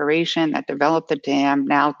Corporation that developed the dam,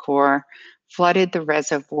 Nalcor, flooded the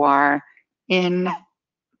reservoir in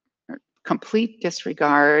complete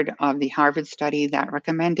disregard of the Harvard study that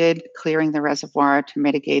recommended clearing the reservoir to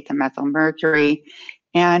mitigate the methyl mercury,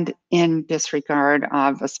 and in disregard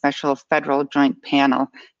of a special federal joint panel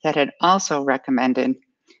that had also recommended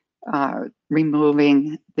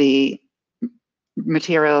removing the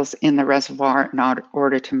materials in the reservoir in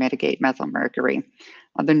order to mitigate methyl mercury.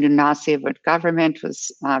 The Nunavut government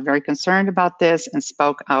was very concerned about this and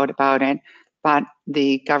spoke out about it, but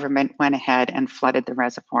the government went ahead and flooded the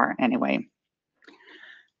reservoir anyway.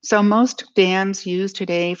 So most dams used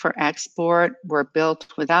today for export were built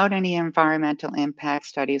without any environmental impact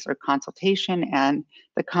studies or consultation, and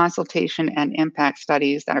the consultation and impact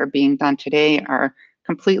studies that are being done today are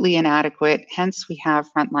completely inadequate. Hence, we have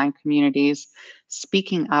frontline communities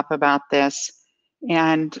speaking up about this,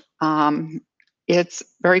 and it's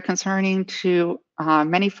very concerning to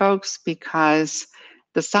many folks because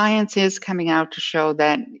the science is coming out to show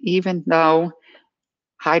that even though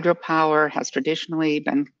hydropower has traditionally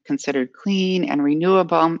been considered clean and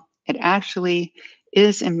renewable, it actually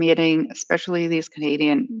is emitting, especially these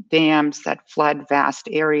Canadian dams that flood vast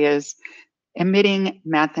areas, emitting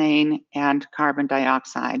methane and carbon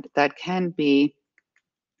dioxide that can be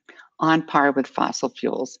on par with fossil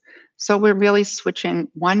fuels. So we're really switching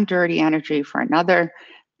one dirty energy for another.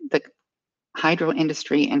 The hydro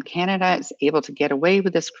industry in Canada is able to get away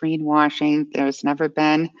with this greenwashing. There's never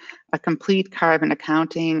been a complete carbon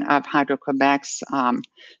accounting of Hydro-Quebec's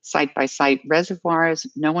site-by-site reservoirs.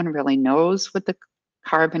 No one really knows what the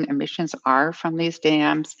carbon emissions are from these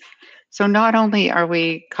dams. So not only are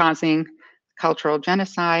we causing cultural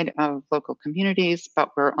genocide of local communities, but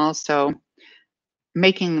we're also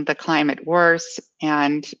making the climate worse,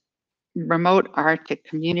 and remote Arctic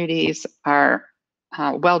communities are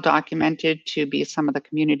well documented to be some of the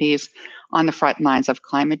communities on the front lines of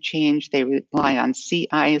climate change. They rely on sea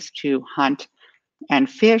ice to hunt and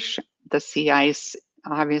fish. The sea ice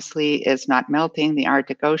obviously is not melting. The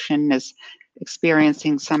Arctic Ocean is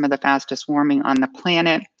experiencing some of the fastest warming on the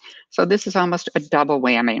planet. So this is almost a double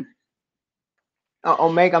whammy. Oh,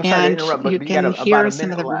 Meg, I'm sorry to interrupt, but you can hear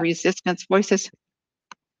some of the resistance voices.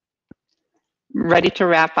 Ready to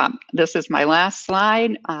wrap up. This is my last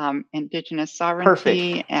slide. Indigenous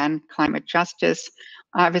sovereignty and climate justice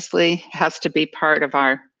obviously has to be part of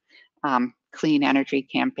our clean energy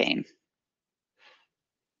campaign.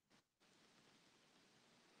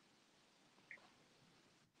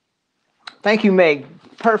 Thank you, Meg.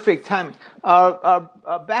 Perfect timing.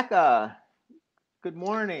 Bekah, good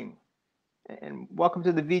morning, and welcome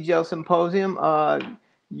to the VJEL Symposium.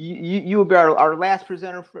 You will be our last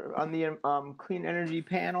presenter on the clean energy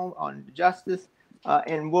panel on justice,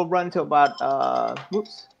 and we'll run till about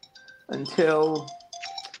until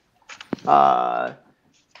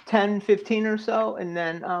 10:15 or so, and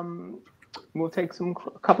then we'll take a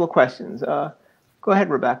couple of questions. Go ahead,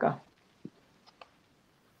 Rebecca.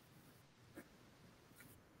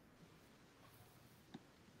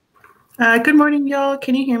 Good morning, y'all.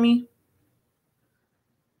 Can you hear me?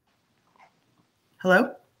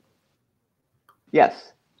 Hello?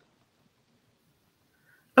 Yes.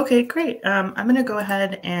 Okay, great. I'm going to go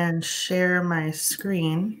ahead and share my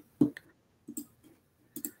screen.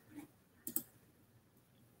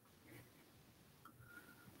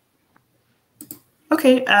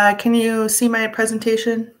 Okay, can you see my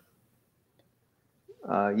presentation?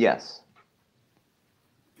 Yes.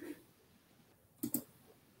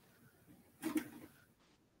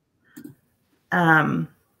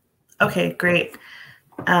 Okay, great.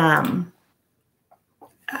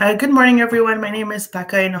 Good morning, everyone. My name is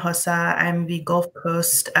Bekah Hinojosa. I'm the Gulf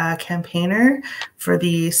Coast campaigner for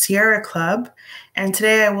the Sierra Club. And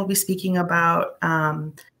today I will be speaking about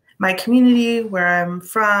my community, where I'm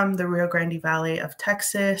from, the Rio Grande Valley of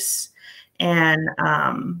Texas, and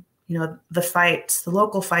you know, the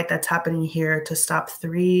local fight that's happening here to stop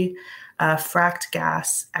 3 fracked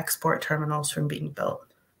gas export terminals from being built.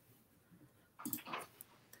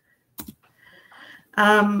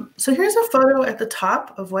 So here's a photo at the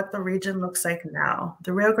top of what the region looks like now.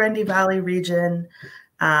 The Rio Grande Valley region,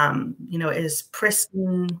 you know, is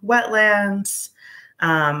pristine wetlands.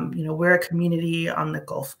 You know, we're a community on the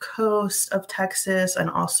Gulf Coast of Texas and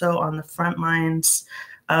also on the front lines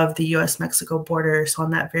of the US-Mexico border, so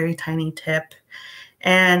on that very tiny tip.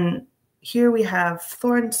 And here we have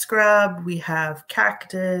thorn scrub, we have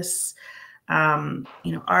cactus. You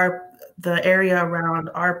know, the area around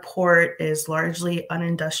our port is largely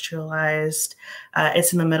unindustrialized.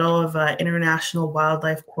 It's in the middle of an international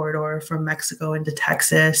wildlife corridor from Mexico into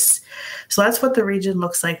Texas. So that's what the region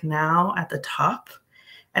looks like now at the top.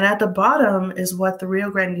 And at the bottom is what the Rio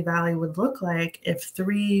Grande Valley would look like if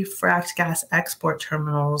 3 fracked gas export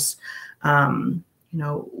terminals, you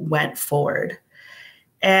know, went forward.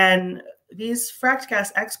 And these fracked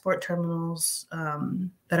gas export terminals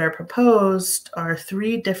that are proposed are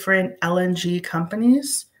 3 different LNG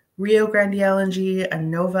companies: Rio Grande LNG,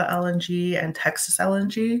 Nova LNG, and Texas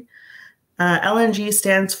LNG. LNG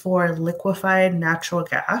stands for liquefied natural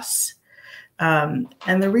gas.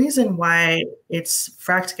 And the reason why it's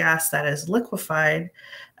fracked gas that is liquefied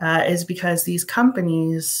is because these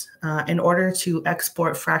companies, in order to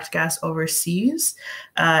export fracked gas overseas,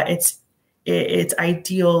 it's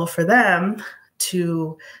ideal for them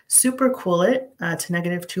to supercool it to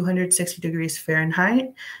negative 260 degrees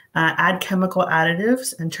Fahrenheit, add chemical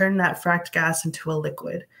additives, and turn that fracked gas into a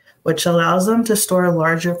liquid, which allows them to store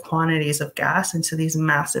larger quantities of gas into these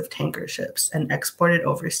massive tanker ships and export it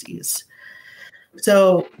overseas.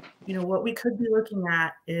 So, you know, what we could be looking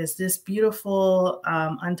at is this beautiful,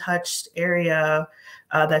 untouched area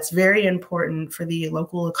that's very important for the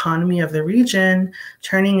local economy of the region,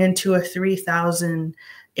 turning into a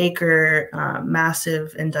 3,000-acre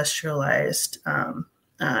massive industrialized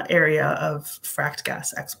area of fracked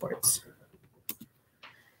gas exports.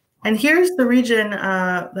 And here's the region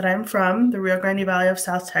that I'm from, the Rio Grande Valley of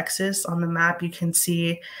South Texas. On the map, you can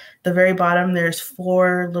see the very bottom, there's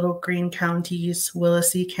 4 little green counties: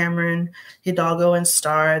 Willacy, Cameron, Hidalgo, and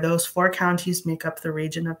Star. Those 4 counties make up the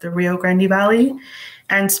region of the Rio Grande Valley.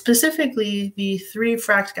 And specifically, the 3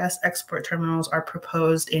 fracked gas export terminals are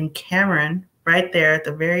proposed in Cameron, right there at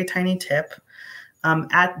the very tiny tip,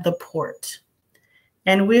 at the port.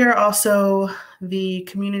 And we are also the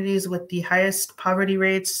communities with the highest poverty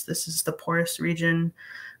rates. This is the poorest region,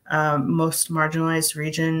 most marginalized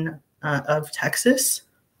region of Texas.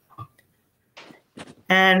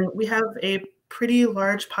 And we have a pretty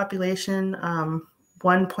large population,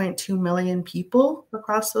 1.2 million people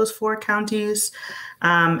across those 4 counties.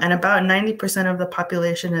 And about 90% of the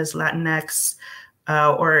population is Latinx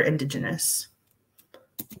or indigenous.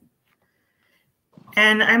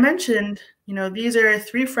 And I mentioned, you know, these are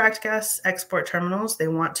 3 fracked gas export terminals. They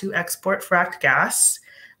want to export fracked gas.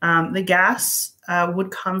 The gas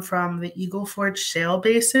would come from the Eagle Ford Shale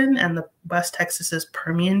Basin and the West Texas's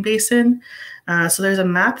Permian Basin. So there's a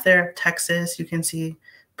map there of Texas. You can see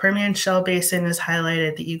Permian Shale Basin is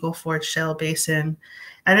highlighted, the Eagle Ford Shale Basin.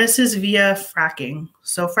 And this is via fracking.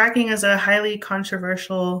 So fracking is a highly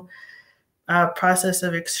controversial process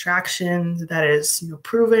of extraction that is, you know,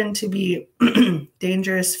 proven to be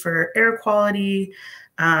dangerous for air quality,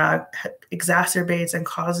 exacerbates and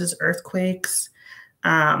causes earthquakes,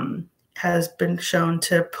 has been shown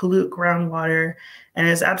to pollute groundwater, and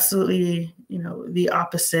is absolutely, you know, the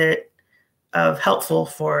opposite of helpful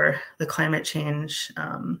for the climate change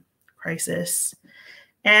crisis.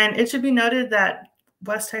 And it should be noted that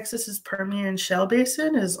West Texas's Permian Shale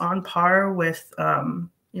Basin is on par with,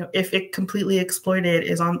 you know, if it completely exploited,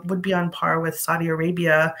 would be on par with Saudi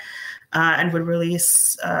Arabia, and would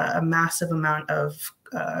release a massive amount of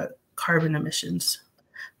carbon emissions.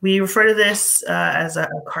 We refer to this as a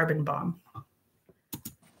carbon bomb.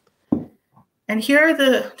 And here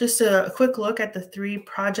are just a quick look at the 3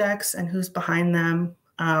 projects and who's behind them.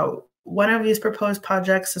 One of these proposed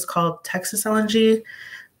projects is called Texas LNG.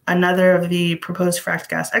 Another of the proposed fracked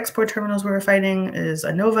gas export terminals we're fighting is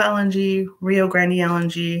Nova LNG, Rio Grande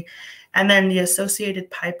LNG, and then the associated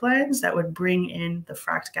pipelines that would bring in the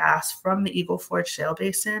fracked gas from the Eagle Ford Shale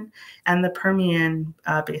Basin and the Permian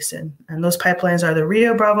Basin. And those pipelines are the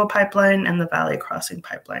Rio Bravo Pipeline and the Valley Crossing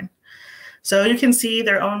Pipeline. So you can see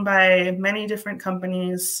they're owned by many different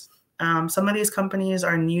companies. Some of these companies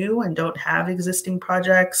are new and don't have existing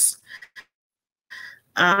projects.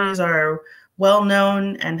 These are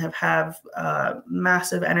well-known and have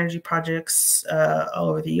massive energy projects all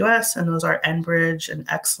over the US, and those are Enbridge and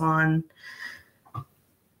Exelon.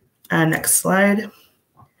 Next slide.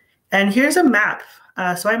 And here's a map.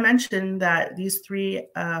 So I mentioned that these 3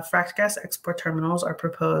 fracked gas export terminals are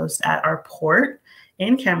proposed at our port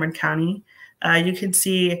in Cameron County. You can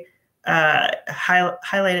see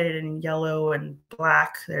highlighted in yellow and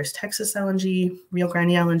black, there's Texas LNG, Rio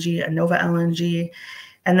Grande LNG, and Nova LNG.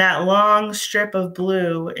 And that long strip of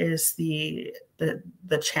blue is the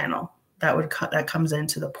channel that comes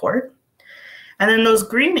into the port. And then those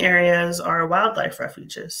green areas are wildlife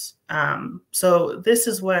refuges. So this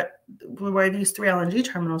is where these 3 LNG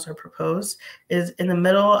terminals are proposed, is in the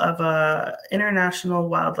middle of a international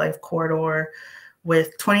wildlife corridor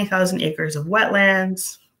with 20,000 acres of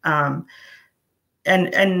wetlands. And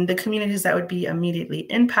the communities that would be immediately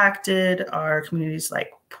impacted are communities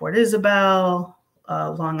like Port Isabel,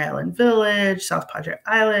 Long Island Village, South Padre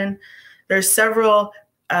Island. There's several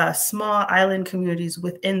small island communities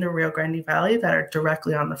within the Rio Grande Valley that are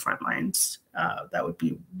directly on the front lines. That would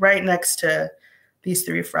be right next to these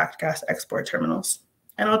 3 fracked gas export terminals.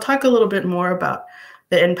 And I'll talk a little bit more about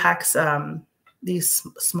the impacts these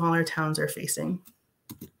smaller towns are facing.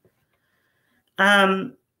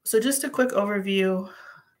 So just a quick overview,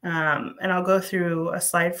 and I'll go through a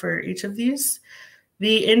slide for each of these.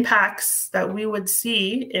 The impacts that we would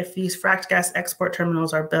see if these fracked gas export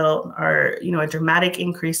terminals are built are, a dramatic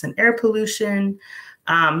increase in air pollution.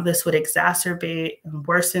 This would exacerbate and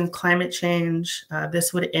worsen climate change.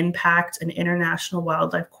 This would impact an international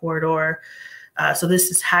wildlife corridor. So this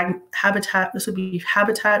is habitat. This would be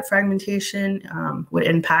habitat fragmentation. Would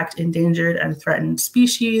impact endangered and threatened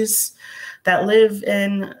species that live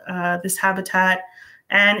in this habitat.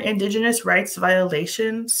 And indigenous rights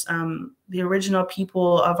violations. The original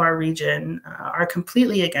people of our region are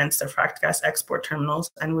completely against the fracked gas export terminals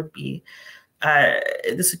and would be,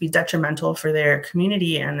 this would be detrimental for their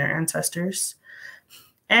community and their ancestors.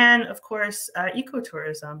 And of course,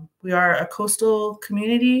 ecotourism. We are a coastal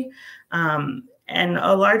community, and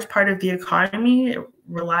a large part of the economy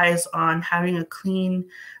relies on having a clean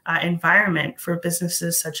environment for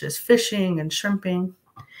businesses such as fishing and shrimping.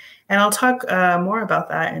 And I'll talk more about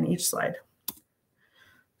that in each slide.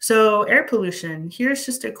 So air pollution, here's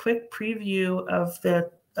just a quick preview of the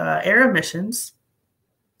air emissions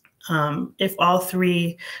if all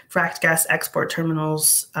 3 fracked gas export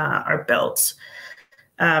terminals are built.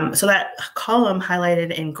 So that column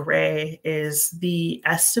highlighted in gray is the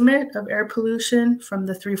estimate of air pollution from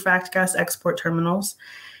the 3 fracked gas export terminals.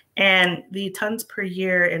 And the tons per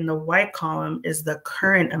year in the white column is the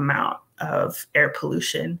current amount of air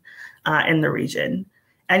pollution in the region.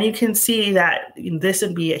 And you can see that this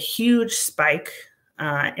would be a huge spike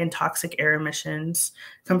in toxic air emissions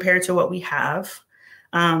compared to what we have.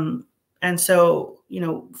 And so,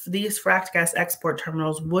 these fracked gas export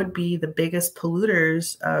terminals would be the biggest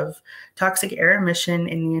polluters of toxic air emission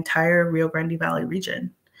in the entire Rio Grande Valley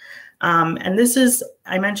region. And this is,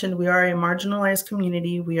 I mentioned, we are a marginalized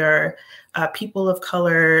community. We are people of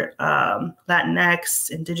color, Latinx,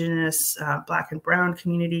 Indigenous, Black and Brown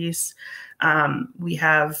communities. We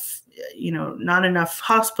have, not enough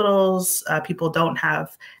hospitals. People don't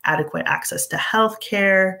have adequate access to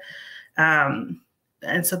healthcare.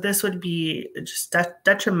 And so this would be just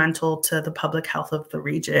detrimental to the public health of the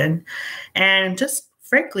region. And just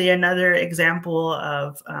frankly, another example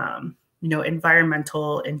of,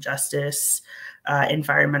 environmental injustice,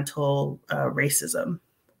 environmental racism.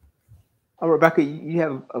 Oh, Rebecca, you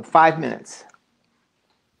have 5 minutes.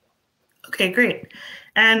 Okay, great.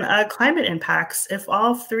 And climate impacts, if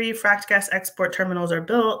all 3 fracked gas export terminals are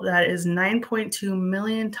built, that is 9.2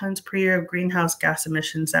 million tons per year of greenhouse gas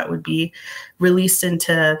emissions that would be released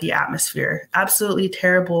into the atmosphere. Absolutely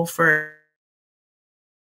terrible for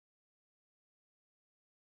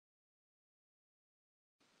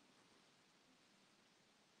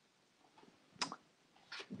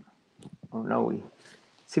Oh no, we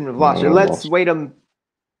seem to have lost her. Let's wait a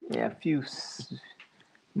few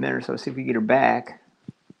minutes or so, see if we get her back.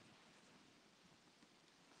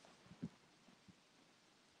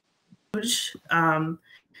 and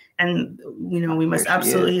we must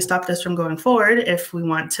absolutely stop this from going forward if we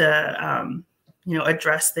want to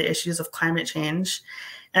address the issues of climate change.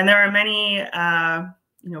 And there are many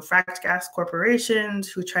fracked gas corporations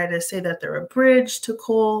who try to say that they're a bridge to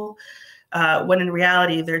coal, when in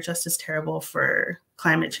reality they're just as terrible for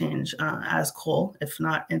climate change as coal, if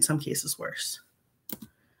not in some cases worse.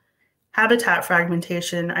 Habitat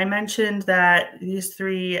fragmentation. I mentioned that these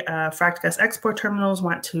three fracked gas export terminals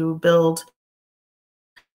want to build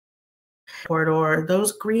corridor.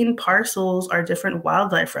 Those green parcels are different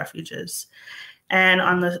wildlife refuges. And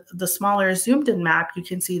on the smaller zoomed in map, you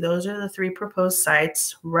can see those are the three proposed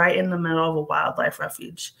sites right in the middle of a wildlife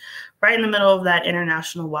refuge, right in the middle of that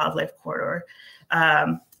international wildlife corridor.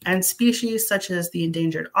 And species such as the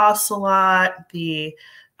endangered ocelot, the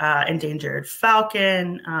endangered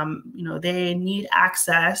falcon, they need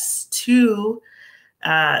access to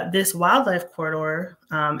this wildlife corridor,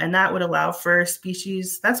 and that would allow for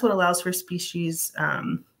species, that's what allows for species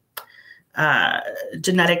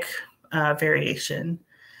genetic variation.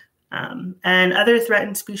 And other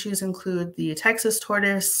threatened species include the Texas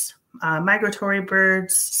tortoise, migratory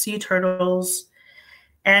birds, sea turtles,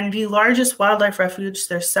 and the largest wildlife refuge,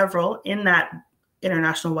 there's several in that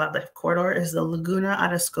international wildlife corridor, is the Laguna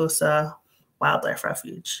Atascosa Wildlife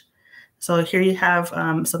Refuge. So here you have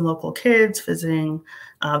some local kids visiting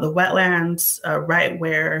the wetlands right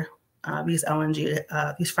where these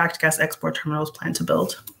fracked gas export terminals plan to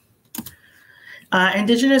build.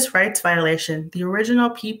 Indigenous rights violation. The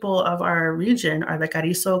original people of our region are the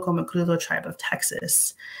Carrizo Comecrudo tribe of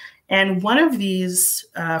Texas. And one of these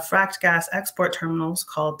fracked gas export terminals,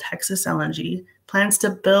 called Texas LNG, plans to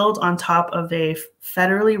build on top of a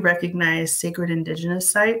federally recognized sacred indigenous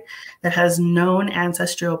site that has known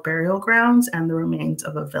ancestral burial grounds and the remains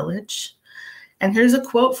of a village. And here's a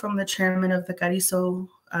quote from the chairman of the Carrizo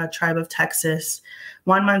tribe of Texas,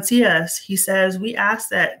 Juan Mancias. He says, "We ask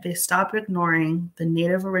that they stop ignoring the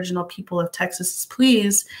native original people of Texas's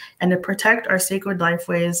pleas and to protect our sacred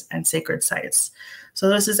lifeways and sacred sites." So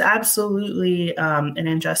this is absolutely an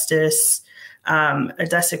injustice, a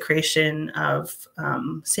desecration of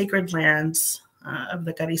sacred lands of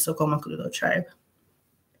the Carrizo Comecrudo tribe.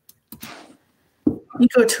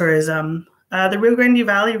 Ecotourism. The Rio Grande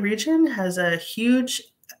Valley region has a huge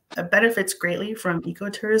benefits greatly from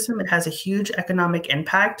ecotourism. It has a huge economic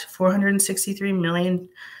impact, 463 million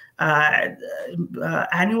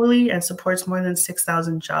annually, and supports more than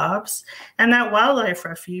 6,000 jobs. And that wildlife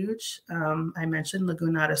refuge, I mentioned,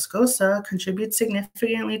 Laguna Atascosa, contributes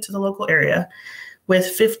significantly to the local area with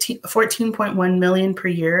 14.1 million per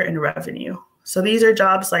year in revenue. So these are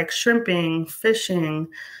jobs like shrimping, fishing,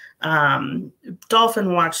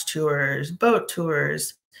 dolphin watch tours, boat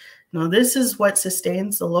tours. This is what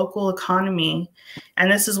sustains the local economy, and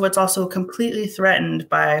this is what's also completely threatened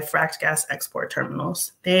by fracked gas export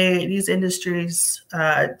terminals. These industries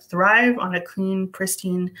thrive on a clean,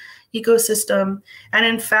 pristine ecosystem, and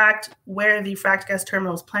in fact, where the fracked gas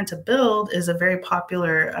terminals plan to build is a very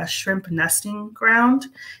popular shrimp nesting ground,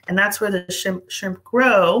 and that's where the shrimp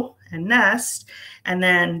grow and nest, and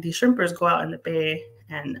then the shrimpers go out in the bay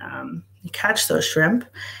and you catch those shrimp,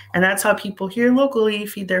 and that's how people here locally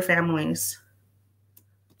feed their families.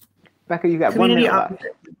 Bekah, you got 1 minute left.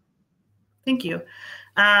 Thank you.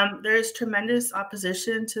 There's tremendous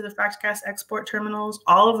opposition to the fracked gas export terminals.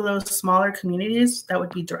 All of those smaller communities that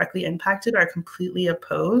would be directly impacted are completely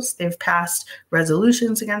opposed. They've passed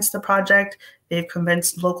resolutions against the project. They've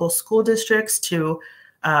convinced local school districts to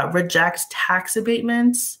reject tax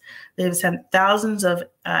abatements. They've sent thousands of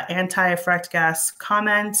anti-fracked gas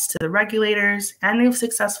comments to the regulators, and they've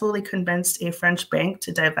successfully convinced a French bank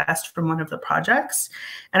to divest from one of the projects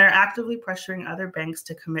and are actively pressuring other banks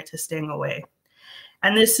to commit to staying away.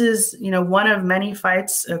 And this is, one of many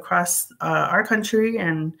fights across our country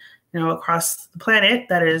and, across the planet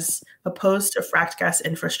that is opposed to fracked gas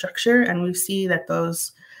infrastructure. And we see that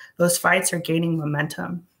those fights are gaining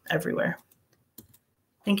momentum everywhere.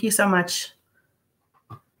 Thank you so much.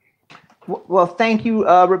 Well, thank you,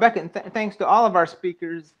 Rebecca, and thanks to all of our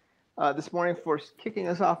speakers this morning for kicking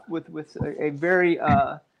us off with a very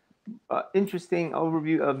interesting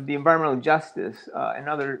overview of the environmental justice and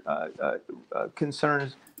other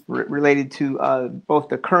concerns related to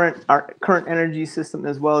both our current energy system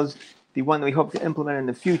as well as the one that we hope to implement in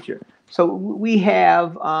the future. So we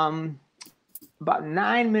have about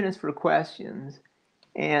 9 minutes for questions,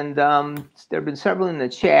 and there have been several in the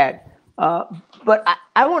chat. But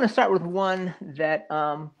I want to start with one that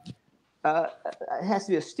has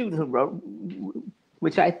to be a student who wrote,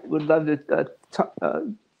 which I would love to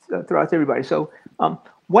throw out to everybody. So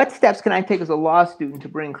what steps can I take as a law student to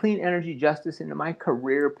bring clean energy justice into my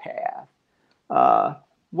career path?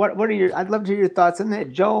 What are your, I'd love to hear your thoughts on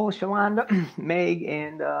that. Joel, Shalanda, Meg,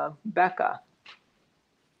 and Bekah.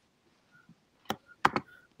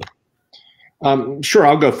 Sure,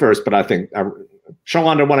 I'll go first, but I think,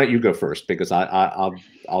 Shalanda, why don't you go first? Because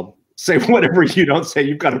I'll say whatever you don't say.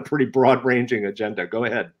 You've got a pretty broad-ranging agenda. Go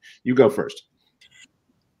ahead. You go first.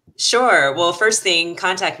 Sure. Well, first thing,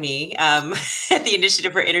 contact me at the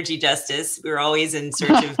Initiative for Energy Justice. We're always in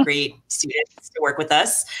search of great students to work with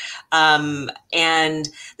us. And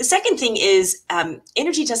the second thing is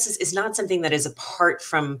energy justice is not something that is apart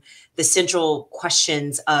from the central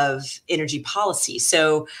questions of energy policy.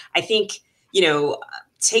 So I think, you know,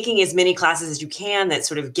 taking as many classes as you can that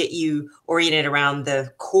sort of get you oriented around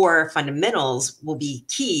the core fundamentals will be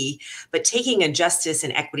key, but taking a justice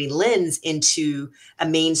and equity lens into a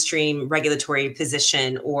mainstream regulatory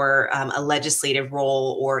position or a legislative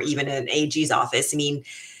role or even an AG's office. I mean,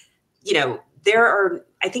 you know,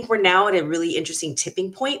 I think we're now at a really interesting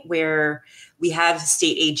tipping point where we have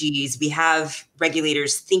state AGs, we have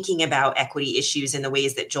regulators thinking about equity issues in the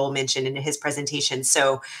ways that Joel mentioned in his presentation.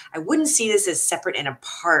 So I wouldn't see this as separate and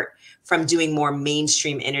apart from doing more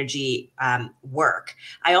mainstream energy work.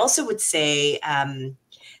 I also would say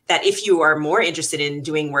that if you are more interested in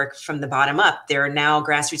doing work from the bottom up, there are now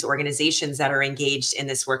grassroots organizations that are engaged in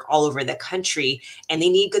this work all over the country, and they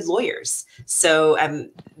need good lawyers. So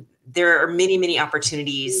there are many, many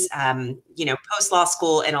opportunities, you know, post-law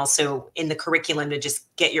school and also in the curriculum to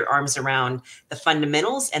just get your arms around the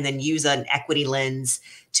fundamentals and then use an equity lens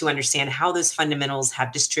to understand how those fundamentals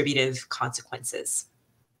have distributive consequences.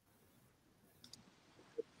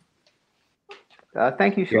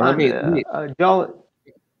 Thank you, Shalanda. Joel.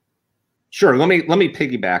 Sure. Let me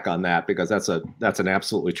piggyback on that because that's an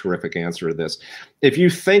absolutely terrific answer to this. If you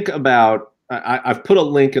think about, I've put a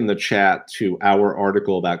link in the chat to our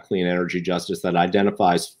article about clean energy justice that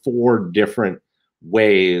identifies 4 different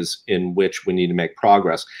ways in which we need to make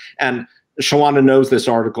progress. And Shalanda knows this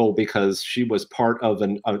article because she was part of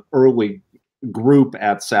an early group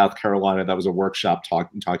at South Carolina that was a workshop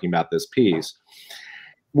talking about this piece.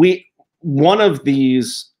 One of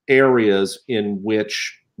these areas in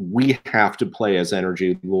which we have to play as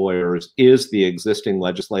energy lawyers is the existing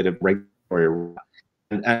legislative regulatory,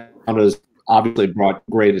 and has obviously brought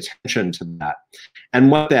great attention to that.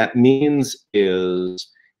 And what that means is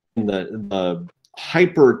in the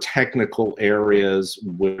hyper-technical areas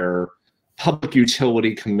where public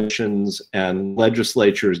utility commissions and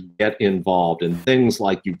legislatures get involved in things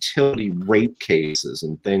like utility rate cases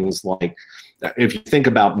and things like, if you think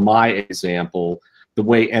about my example, the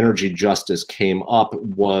way energy justice came up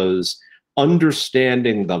was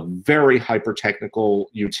understanding the very hyper-technical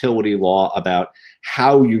utility law about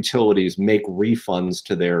how utilities make refunds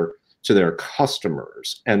to their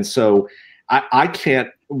customers. And so I can't,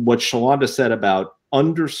 what Shalanda said about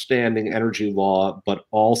understanding energy law, but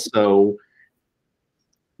also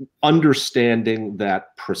understanding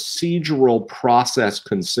that procedural process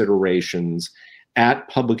considerations at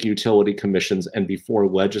public utility commissions and before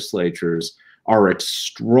legislatures are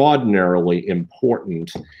extraordinarily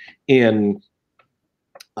important in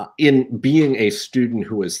being a student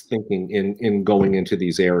who is thinking in going into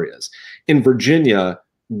these areas. In Virginia,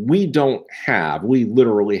 we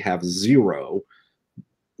literally have 0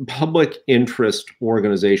 public interest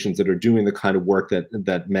organizations that are doing the kind of work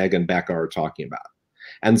that Meg and Bekah are talking about.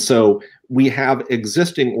 And so we have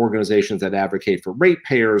existing organizations that advocate for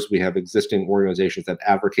ratepayers. We have existing organizations that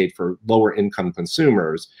advocate for lower income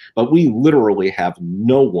consumers, but we literally have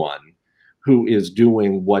no one who is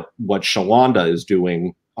doing what Shalanda is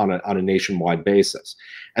doing on a nationwide basis.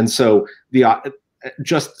 And so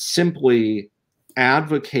just simply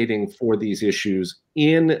advocating for these issues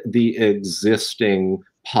in the existing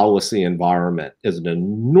policy environment is an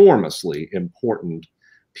enormously important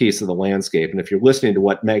piece of the landscape. And if you're listening to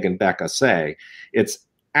what Meg and Bekah say, it's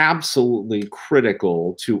absolutely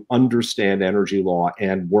critical to understand energy law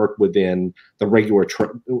and work within the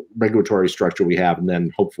regulatory structure we have, and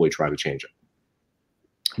then hopefully try to change it.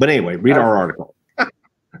 But anyway, read our article.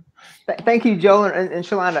 Thank you, Joel and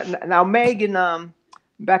Shalanda. Now, Meg and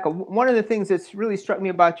Bekah, one of the things that's really struck me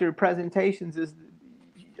about your presentations is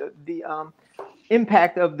the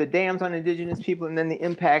impact of the dams on indigenous people, and then the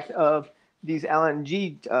impact of these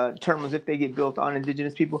LNG terminals if they get built on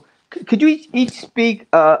indigenous people. Could you each speak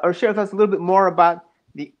or share with us a little bit more about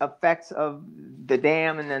the effects of the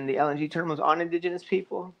dam and then the LNG terminals on indigenous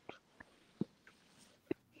people?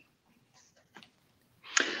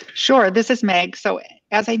 Sure, this is Meg. So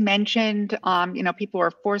as I mentioned, people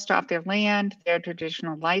were forced off their land, their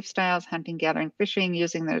traditional lifestyles, hunting, gathering, fishing,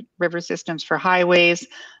 using the river systems for highways,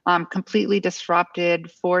 completely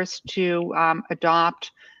disrupted, forced to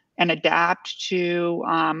adopt and adapt to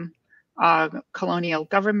colonial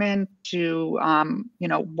government, to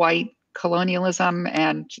white colonialism,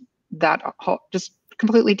 and that just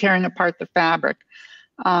completely tearing apart the fabric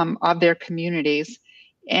of their communities.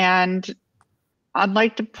 And I'd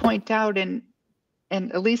like to point out, and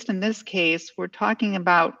at least in this case, we're talking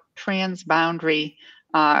about transboundary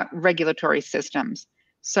regulatory systems.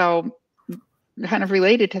 So kind of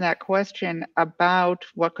related to that question about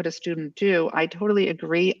what could a student do, I totally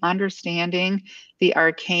agree. Understanding the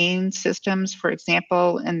arcane systems, for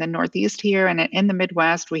example, in the Northeast here and in the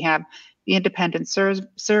Midwest, we have the independent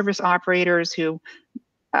service operators who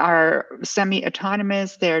are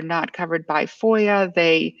semi-autonomous. They're not covered by FOIA.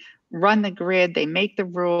 They run the grid. They make the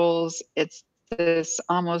rules. It's this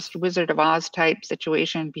almost Wizard of Oz type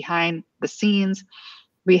situation behind the scenes.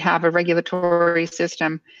 We have a regulatory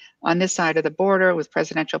system on this side of the border with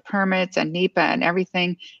presidential permits and NEPA and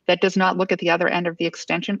everything that does not look at the other end of the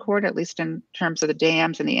extension cord, at least in terms of the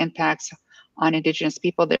dams and the impacts on Indigenous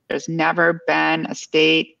people. There's never been a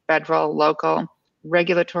state, federal, local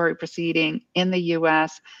regulatory proceeding in the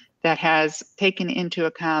US that has taken into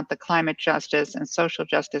account the climate justice and social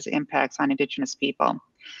justice impacts on Indigenous people.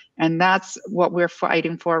 And that's what we're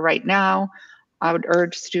fighting for right now. I would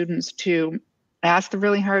urge students to ask the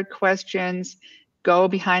really hard questions, go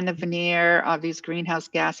behind the veneer of these greenhouse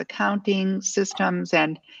gas accounting systems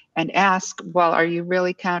and ask, well, are you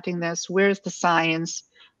really counting this? Where's the science?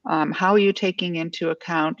 How are you taking into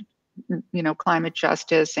account, climate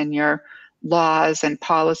justice and your laws and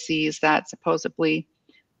policies that supposedly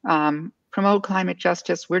promote climate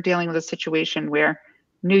justice? We're dealing with a situation where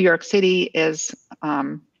New York City is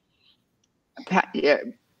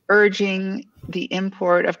urging the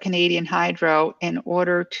import of Canadian hydro in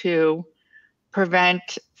order to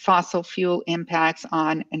prevent fossil fuel impacts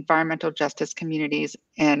on environmental justice communities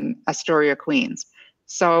in Astoria, Queens.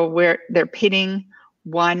 So they're pitting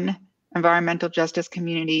one environmental justice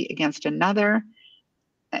community against another.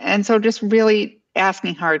 And so just really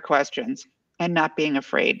asking hard questions and not being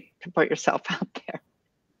afraid to put yourself out there.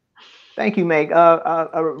 Thank you, Meg.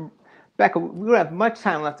 Bekah, we don't have much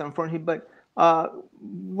time left, unfortunately, but add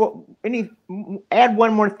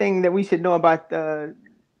one more thing that we should know about the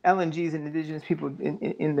LNGs and Indigenous people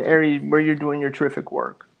in the area where you're doing your terrific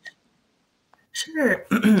work. Sure.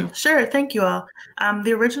 Sure. Thank you all.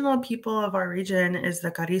 The original people of our region is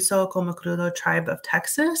the Carrizo-Comecrudo tribe of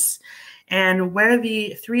Texas. And where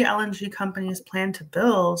the 3 LNG companies plan to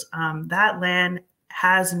build, that land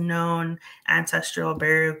has known ancestral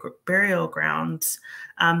burial grounds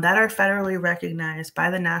that are federally recognized by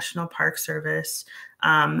the National Park Service,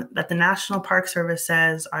 that the National Park Service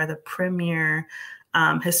says are the premier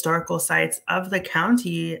historical sites of the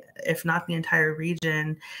county, if not the entire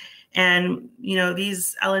region. And,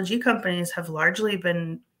 these LNG companies have largely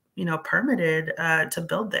been, permitted to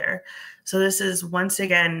build there. So this is, once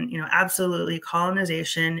again, absolutely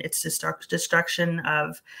colonization. It's destruction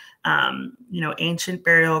of, ancient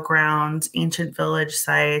burial grounds, ancient village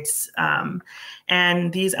sites.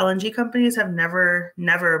 And these LNG companies have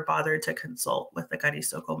never bothered to consult with the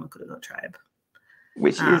Carrizo-Comecrudo tribe.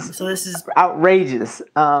 Which is so this is outrageous.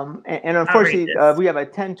 And unfortunately, outrageous. We have a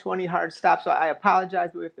 10:20 hard stop. So I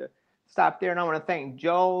apologize. We have to stop there. And I want to thank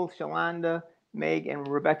Joel, Shalanda, Meg, and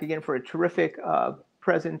Rebecca again for a terrific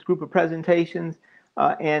group of presentations.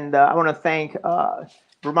 And I want to thank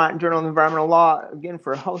Vermont Journal of Environmental Law again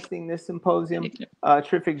for hosting this symposium.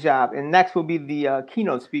 Terrific job. And next will be the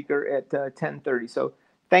keynote speaker at 10:30. So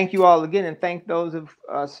thank you all again, and thank those of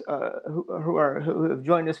us who have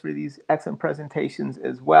joined us for these excellent presentations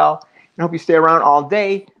as well. And I hope you stay around all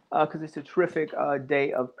day because it's a terrific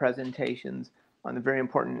day of presentations on the very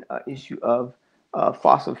important issue of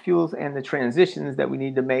fossil fuels and the transitions that we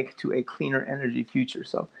need to make to a cleaner energy future.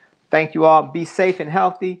 So thank you all. Be safe and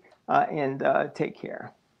healthy and take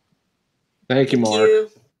care. Thank you, Mark. Thank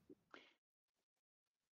you.